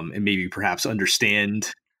 and maybe perhaps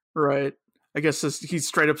understand. Right. I guess he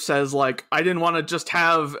straight up says, like, I didn't want to just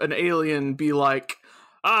have an alien be like,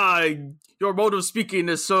 your mode of speaking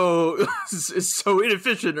is so is so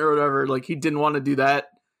inefficient or whatever. Like, he didn't want to do that,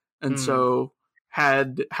 and so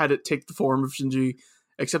had it take the form of Shinji.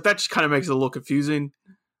 Except that just kind of makes it a little confusing.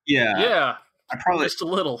 Yeah. I probably just a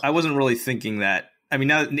little. I wasn't really thinking that. I mean,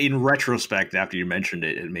 now in retrospect, after you mentioned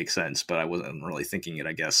it, it makes sense. But I wasn't really thinking it.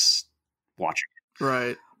 I guess watching it,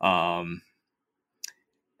 right.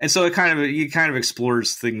 And so it kind of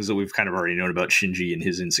explores things that we've kind of already known about Shinji and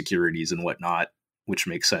his insecurities and whatnot, which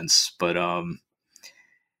makes sense. But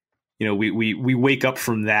we wake up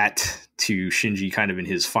from that to Shinji kind of in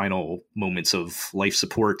his final moments of life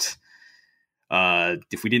support.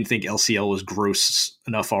 If we didn't think LCL was gross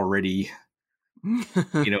enough already,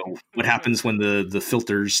 what happens when the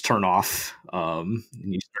filters turn off? And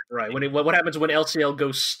you start what happens when LCL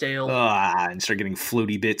goes stale? And you start getting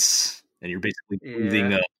floaty bits, and you're basically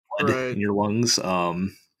breathing blood in your lungs.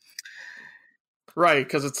 Right,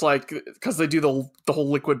 because it's like because they do the whole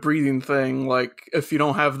liquid breathing thing. Like if you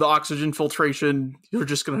don't have the oxygen filtration, you're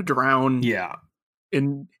just gonna drown. Yeah,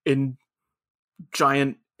 in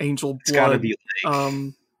giant angel blood. It's gotta be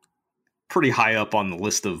like, pretty high up on the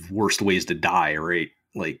list of worst ways to die, right?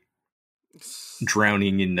 Like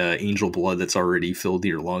drowning in angel blood that's already filled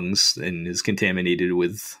your lungs and is contaminated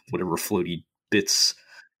with whatever floaty bits.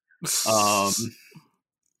 So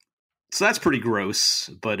that's pretty gross.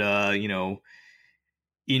 But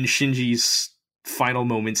in Shinji's final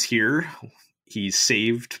moments here, he's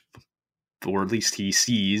saved, or at least he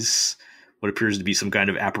sees what appears to be some kind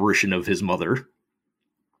of apparition of his mother.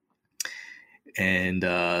 And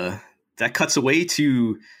that cuts away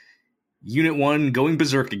to Unit 1 going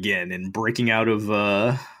berserk again and breaking out of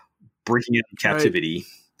captivity. Right.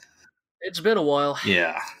 It's been a while.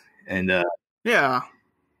 Yeah. And yeah.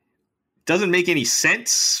 Doesn't make any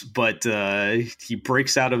sense, but he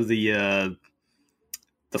breaks out of the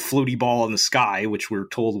floaty ball in the sky, which we're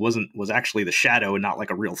told was actually the shadow and not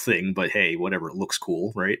like a real thing, but hey, whatever, it looks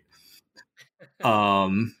cool, right?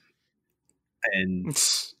 And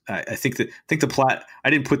I think the plat.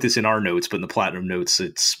 I didn't put this in our notes, but in the platinum notes,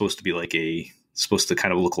 it's supposed to be like supposed to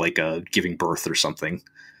kind of look like a giving birth or something.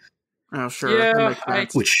 Oh, sure. Yeah,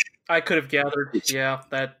 which I could have gathered. Yeah,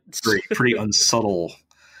 that's pretty unsubtle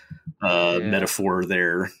metaphor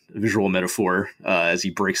there, visual metaphor, as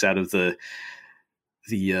he breaks out of the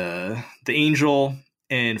angel.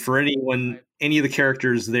 And for any of the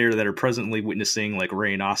characters there that are presently witnessing, like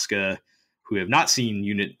Rei and Asuka, who have not seen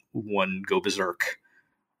Unit 1 go berserk,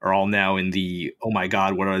 are all now in the, oh my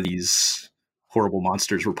god, what are these horrible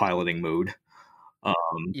monsters we're piloting mode.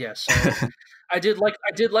 Yes. I did like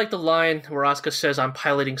the line where Asuka says, I'm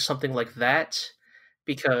piloting something like that,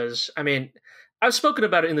 because, I mean, I've spoken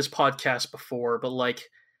about it in this podcast before, but like,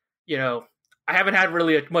 I haven't had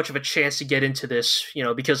really much of a chance to get into this,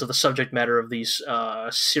 because of the subject matter of these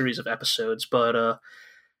series of episodes. But,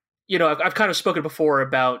 I've kind of spoken before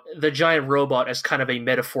about the giant robot as kind of a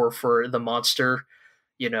metaphor for the monster.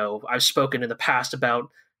 I've spoken in the past about,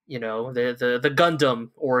 the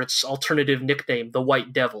Gundam, or its alternative nickname, the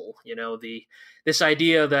White Devil. This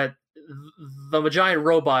idea that the giant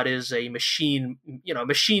robot is a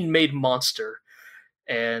machine-made monster.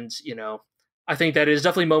 And, I think that it is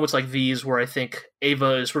definitely moments like these where I think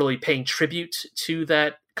Eva is really paying tribute to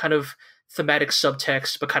that kind of thematic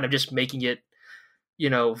subtext, but kind of just making it,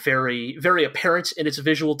 very, very apparent in its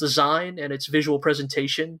visual design and its visual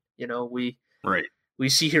presentation. We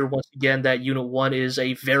see here once again that Unit 1 is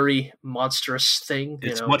a very monstrous thing.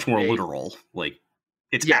 It's much more literal. Like,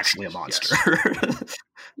 it's actually a monster.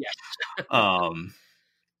 Yes.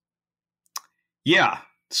 Yeah.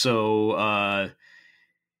 So,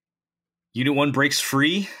 Unit 1 breaks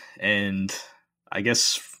free, and I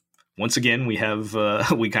guess once again we have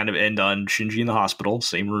we kind of end on Shinji in the hospital,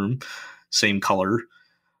 same room, same color,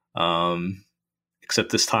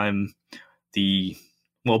 except this time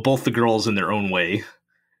both the girls in their own way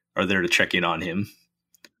are there to check in on him.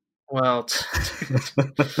 Well,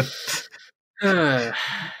 Rei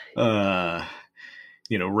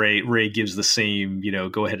gives the same,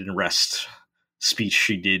 go ahead and rest speech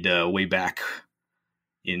she did way back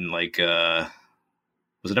in like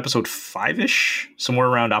was it episode 5-ish, somewhere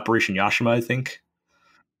around Operation Yashima, I think,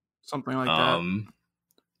 something like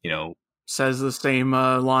that. Says the same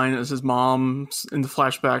line as his mom in the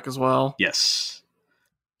flashback as well. Yes.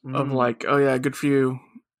 Of like, oh yeah, good for you.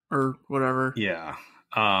 or whatever. Yeah.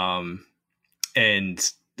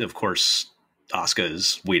 And of course, Asuka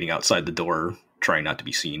is waiting outside the door, trying not to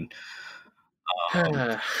be seen.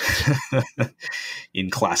 In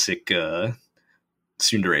classic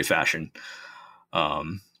tsundere fashion.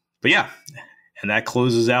 But yeah, and that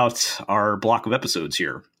closes out our block of episodes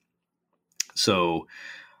here. So,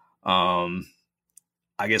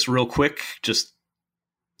 I guess real quick, just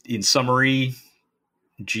in summary,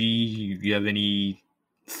 G, you have any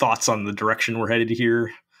thoughts on the direction we're headed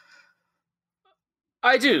here?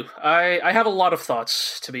 I do. I have a lot of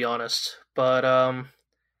thoughts, to be honest, but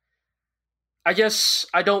I guess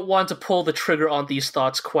I don't want to pull the trigger on these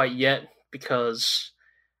thoughts quite yet because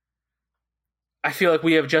I feel like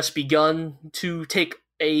we have just begun to take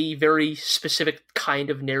a very specific kind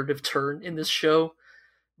of narrative turn in this show,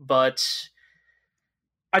 but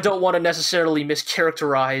I don't want to necessarily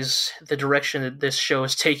mischaracterize the direction that this show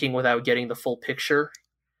is taking without getting the full picture.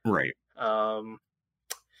 Right.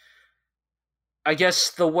 I guess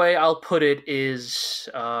the way I'll put it is,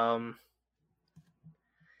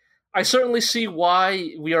 I certainly see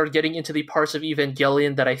why we are getting into the parts of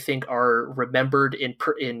Evangelion that I think are remembered in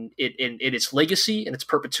its legacy and its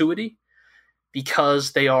perpetuity,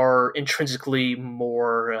 because they are intrinsically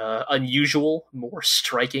more unusual, more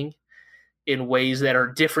striking in ways that are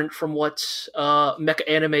different from what mecha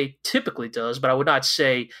anime typically does, but I would not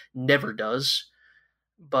say never does.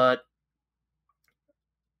 But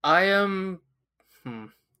I am...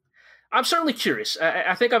 I'm certainly curious.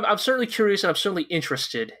 I think I'm certainly curious, and I'm certainly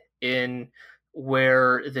interested in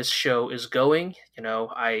where this show is going. You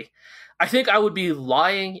know, I think I would be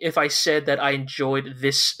lying if I said that I enjoyed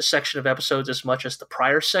this section of episodes as much as the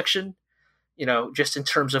prior section. You know, just in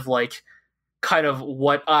terms of like kind of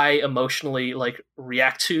what I emotionally like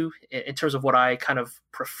react to, in terms of what I kind of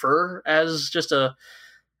prefer as just a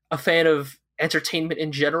fan of entertainment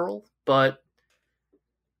in general. But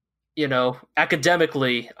you know,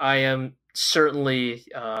 academically, I am certainly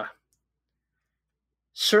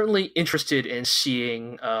interested in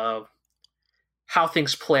seeing how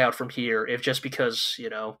things play out from here. If just because, you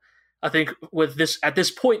know, I think with this at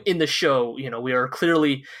this point in the show, you know, we are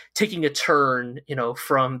clearly taking a turn, you know,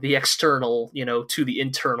 from the external, you know, to the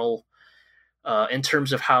internal, in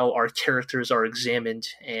terms of how our characters are examined,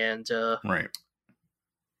 and right.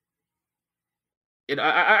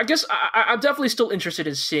 I guess I'm definitely still interested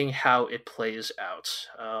in seeing how it plays out.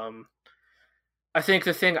 I think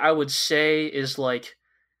the thing I would say is like,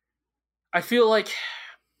 I feel like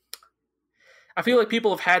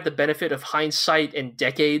people have had the benefit of hindsight and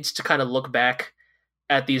decades to kind of look back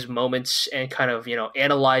at these moments and kind of, you know,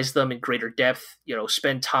 analyze them in greater depth, you know,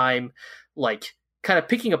 spend time like kind of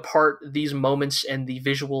picking apart these moments and the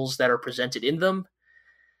visuals that are presented in them.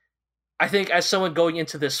 I think as someone going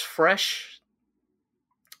into this fresh,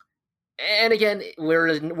 and again, we're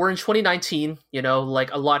in 2019, you know,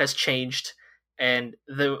 like a lot has changed, and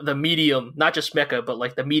the medium, not just mecha, but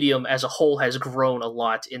like the medium as a whole has grown a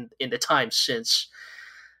lot in the time since.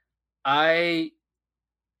 I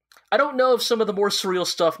don't know if some of the more surreal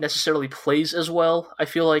stuff necessarily plays as well. I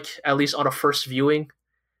feel like, at least on a first viewing,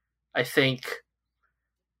 I think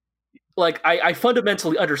like I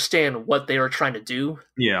fundamentally understand what they are trying to do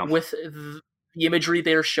with the imagery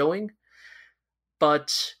they are showing,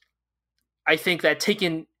 but I think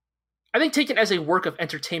taken as a work of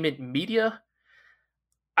entertainment media,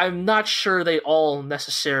 I'm not sure they all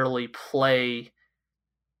necessarily play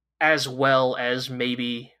as well as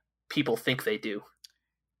maybe people think they do.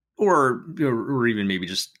 Or even maybe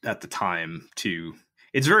just at the time too.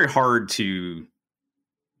 It's very hard to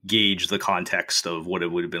gauge the context of what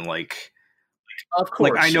it would have been like. Of course.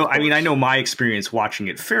 Like I know my experience watching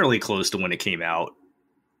it fairly close to when it came out,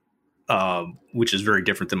 which is very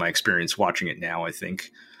different than my experience watching it now, I think.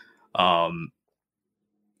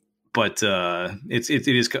 But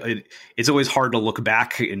it's always hard to look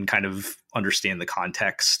back and kind of understand the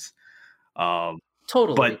context.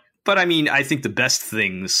 Totally. But I mean, I think the best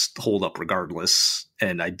things hold up regardless,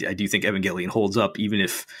 and I do think Evangelion holds up, even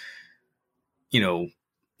if, you know,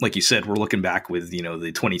 like you said, we're looking back with, you know,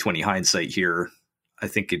 the 2020 hindsight here. I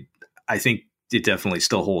think it definitely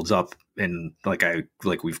still holds up, and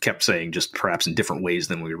like we've kept saying, just perhaps in different ways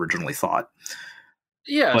than we originally thought.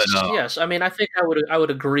 Yes, yes. I mean, I think I would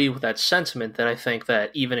agree with that sentiment. That I think that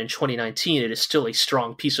even in 2019, it is still a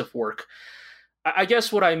strong piece of work. I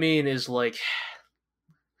guess what I mean is like,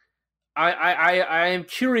 I am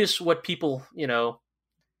curious what people, you know,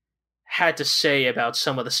 had to say about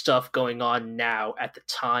some of the stuff going on now at the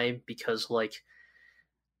time, because like,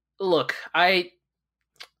 look,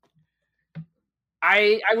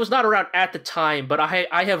 I was not around at the time, but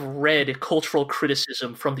I have read cultural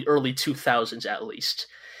criticism from the early 2000s at least.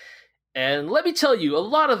 And let me tell you, a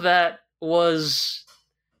lot of that was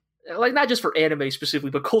like not just for anime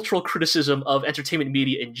specifically, but cultural criticism of entertainment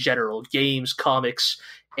media in general, games, comics,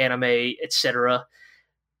 anime, etc.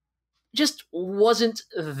 Just wasn't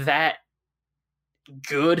that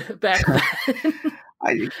good back then.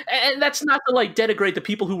 And that's not to like denigrate the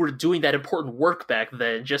people who were doing that important work back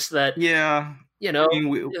then, just that that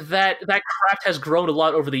craft has grown a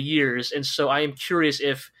lot over the years, and so I am curious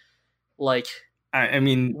if like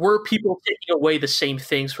were people taking away the same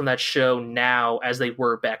things from that show now as they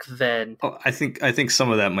were back then? I think some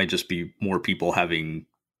of that might just be more people having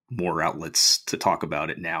more outlets to talk about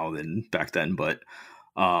it now than back then, but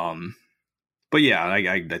yeah,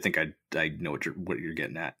 I think I know what you're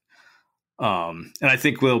getting at. And I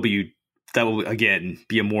think that will again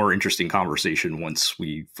be a more interesting conversation once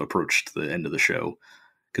we've approached the end of the show,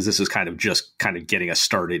 because this is kind of getting us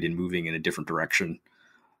started and moving in a different direction.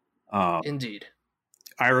 Indeed.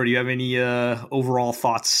 Ira, do you have any overall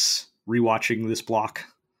thoughts rewatching this block?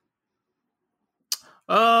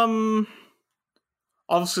 Obviously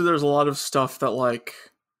there's a lot of stuff that like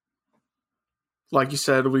you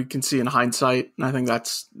said, we can see in hindsight, and I think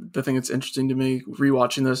that's the thing that's interesting to me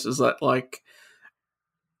rewatching this, is that like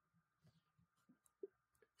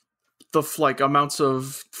the amounts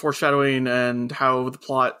of foreshadowing and how the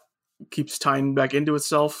plot keeps tying back into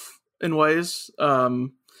itself in ways.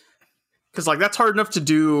 Because like that's hard enough to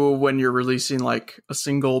do when you're releasing like a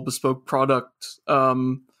single bespoke product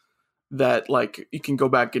that like you can go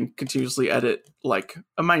back and continuously edit like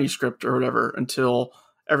a manuscript or whatever until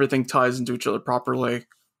everything ties into each other properly.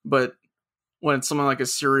 But when it's something like a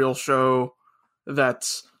serial show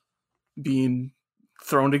that's being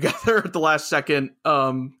thrown together at the last second,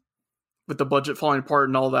 with the budget falling apart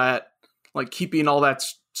and all that, like keeping all that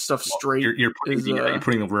stuff straight. You're putting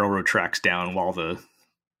the railroad tracks down while the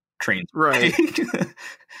trains. Right.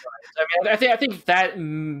 I think that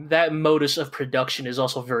modus of production is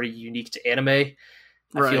also very unique to anime.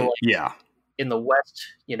 I feel like in the West,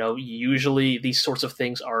 usually these sorts of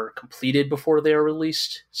things are completed before they are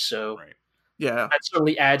released. So that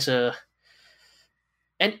certainly adds an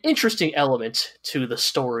interesting element to the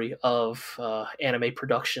story of anime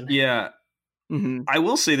production. Yeah. Mm-hmm. I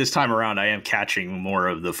will say this time around, I am catching more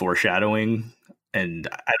of the foreshadowing, and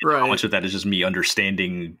I don't know how much of that is just me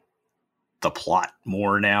understanding the plot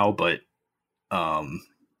more now, but a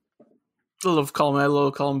little column A, a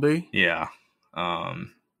little column B. Yeah.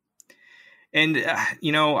 And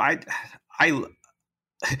I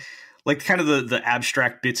like kind of the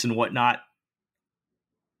abstract bits and whatnot.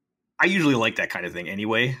 I usually like that kind of thing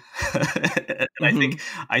anyway. And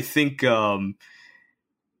I think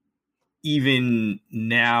even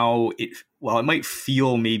now it might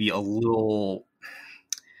feel maybe a little,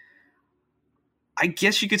 I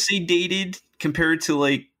guess you could say, dated compared to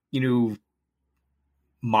like,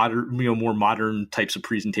 modern, more modern types of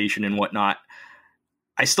presentation and whatnot.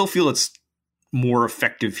 I still feel it's more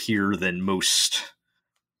effective here than most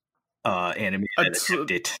anime that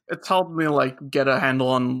it's helped me like get a handle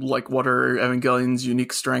on like what are Evangelion's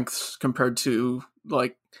unique strengths compared to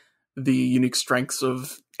like the unique strengths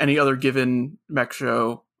of any other given mech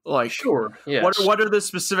show. Like, sure, yes. What are the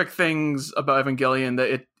specific things about Evangelion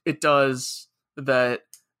that it does that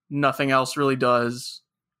nothing else really does,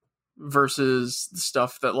 versus the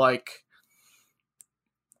stuff that like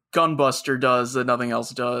Gunbuster does that nothing else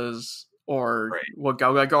does, or what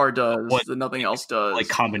Gao does that nothing else does. Like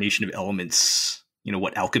combination of elements,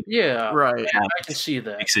 what alchemy. Yeah, right. Yeah, I can see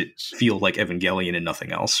that. Makes it feel like Evangelion and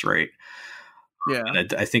nothing else, right? Yeah,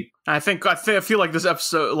 and I feel like this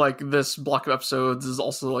episode, like this block of episodes, is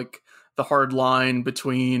also like the hard line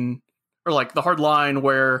between, or like the hard line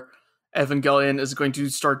where Evangelion is going to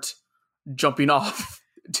start jumping off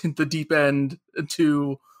to the deep end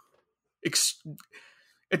to. I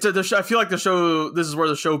feel like the show. This is where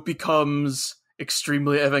the show becomes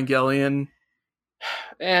extremely Evangelion.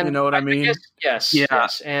 And you know what I mean? Guess,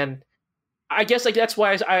 yes, and I guess like that's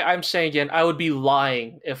why I'm saying again, I would be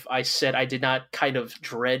lying if I said I did not kind of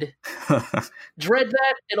dread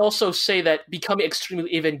that, and also say that becoming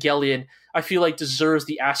extremely Evangelion, I feel like deserves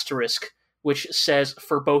the asterisk, which says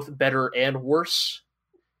for both better and worse.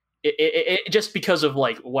 It just because of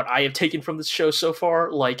like what I have taken from this show so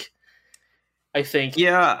far, like I think.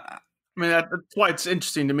 Yeah, I mean that's why it's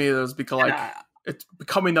interesting to me, though, is because like it's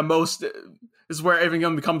becoming the most. Is where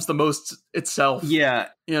Evangelion becomes the most itself. Yeah,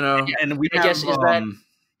 and I guess is that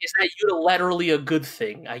unilaterally a good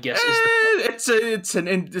thing? I guess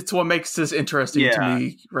it's what makes this interesting to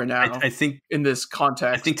me right now. I think in this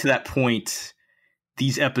context, I think to that point,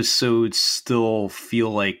 these episodes still feel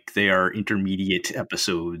like they are intermediate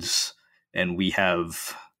episodes, and we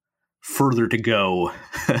have further to go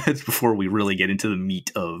before we really get into the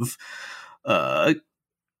meat of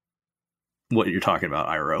what you're talking about,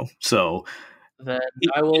 Iro. So then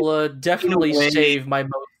I will definitely save my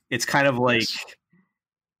most. It's kind of like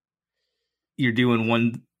you're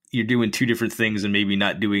doing two different things and maybe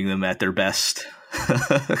not doing them at their best.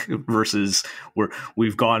 Versus where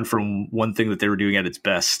we've gone from one thing that they were doing at its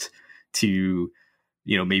best to,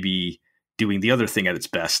 maybe doing the other thing at its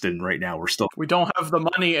best. And right now we don't have the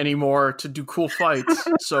money anymore to do cool fights.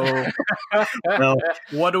 So well,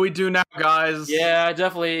 what do we do now, guys? Yeah,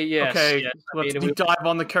 definitely. Yes. Okay. Yes. Let's deep dive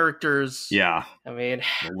on the characters. Yeah. I mean,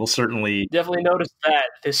 we'll certainly definitely notice that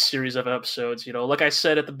this series of episodes, like I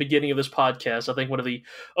said at the beginning of this podcast, I think one of the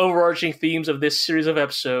overarching themes of this series of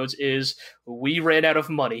episodes is we ran out of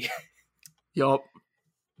money. Yup.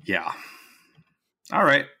 Yeah. All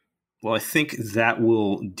right. Well, I think that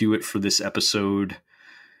will do it for this episode.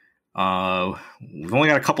 We've only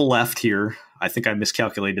got a couple left here. I think I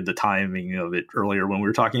miscalculated the timing of it earlier when we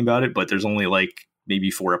were talking about it, but there's only like maybe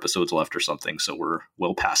 4 episodes left or something. So we're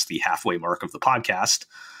well past the halfway mark of the podcast.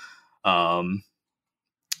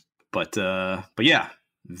 But yeah,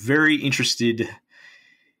 very interested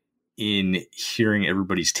in hearing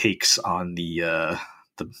everybody's takes on the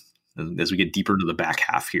as we get deeper into the back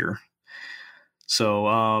half here. So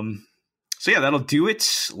yeah, that'll do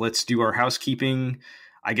it. Let's do our housekeeping.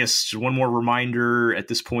 I guess just one more reminder at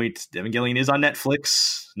this point, Evangelion is on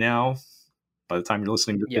Netflix now. By the time you're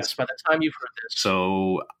listening to this. Yes, by the time you've heard this.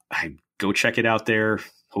 So go check it out there.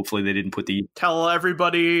 Hopefully they didn't put Tell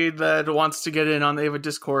everybody that wants to get in on the Ava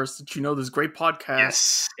Discourse that this great podcast.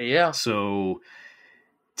 Yes. Yeah. So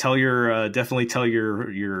definitely tell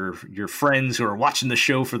your friends who are watching the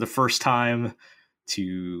show for the first time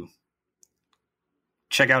to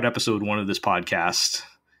check out episode 1 of this podcast.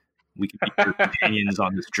 We can be your companions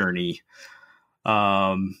on this journey.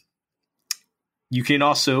 You can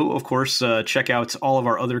also, of course, check out all of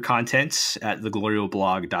our other content at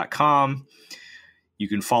theglorioblog.com. You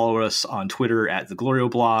can follow us on Twitter at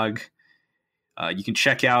theglorioblog. You can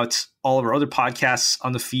check out all of our other podcasts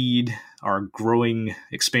on the feed, our growing,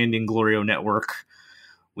 expanding Glorio network.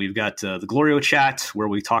 We've got the Glorio Chat, where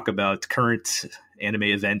we talk about current anime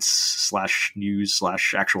events / news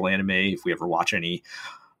 / actual anime, if we ever watch any.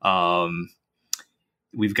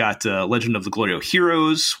 We've got Legend of the Glorio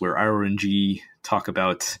Heroes, where Iro and G talk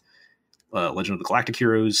about Legend of the Galactic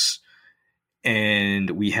Heroes.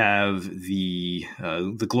 And we have the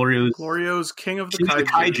Glorio's King of the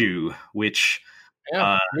Kaiju, which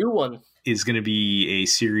new one is going to be a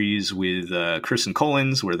series with Chris and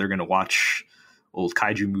Collins, where they're going to watch old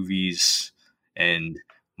kaiju movies. And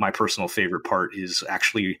my personal favorite part is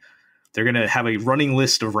actually they're going to have a running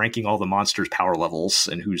list of ranking all the monsters' power levels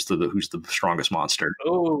and who's the strongest monster.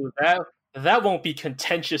 Oh, that won't be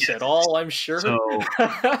contentious at all, I'm sure. So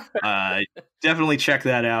definitely check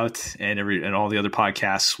that out, and all the other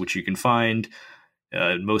podcasts, which you can find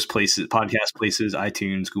most places, podcast places,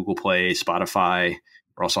 iTunes, Google Play, Spotify.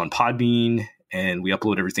 We're also on Podbean, and we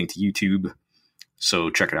upload everything to YouTube. So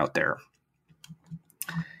check it out there.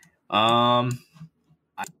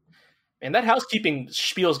 And that housekeeping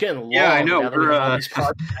spiel is getting long. Yeah, I know.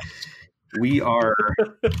 We are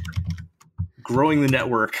growing the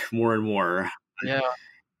network more and more. Yeah.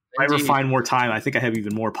 If I ever find more time, I think I have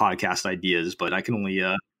even more podcast ideas, but I can only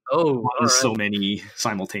run so many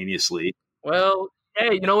simultaneously. Well,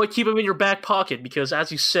 hey, you know what? Keep them in your back pocket, because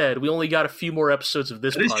as you said, we only got a few more episodes of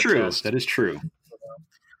this podcast. That is true.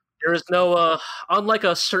 There is no, unlike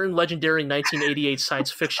a certain legendary 1988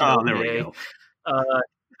 science fiction OVA,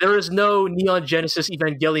 there is no Neon Genesis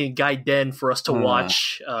Evangelion Gaiden for us to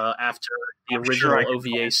watch after the original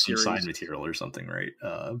OVA series. Side material or something, right?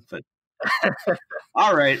 But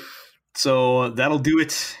all right, so that'll do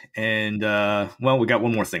it. And we got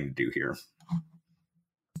one more thing to do here.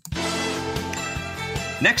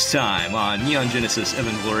 Next time on Neon Genesis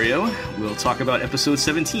EvanGLORIO, we'll talk about episode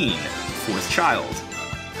 17, Fourth Child,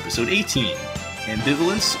 episode 18,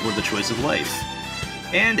 Ambivalence or the Choice of Life,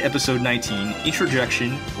 and episode 19,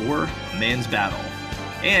 Introjection or Man's Battle.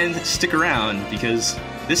 And stick around, because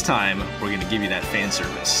this time we're going to give you that fan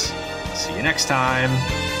service. See you next time.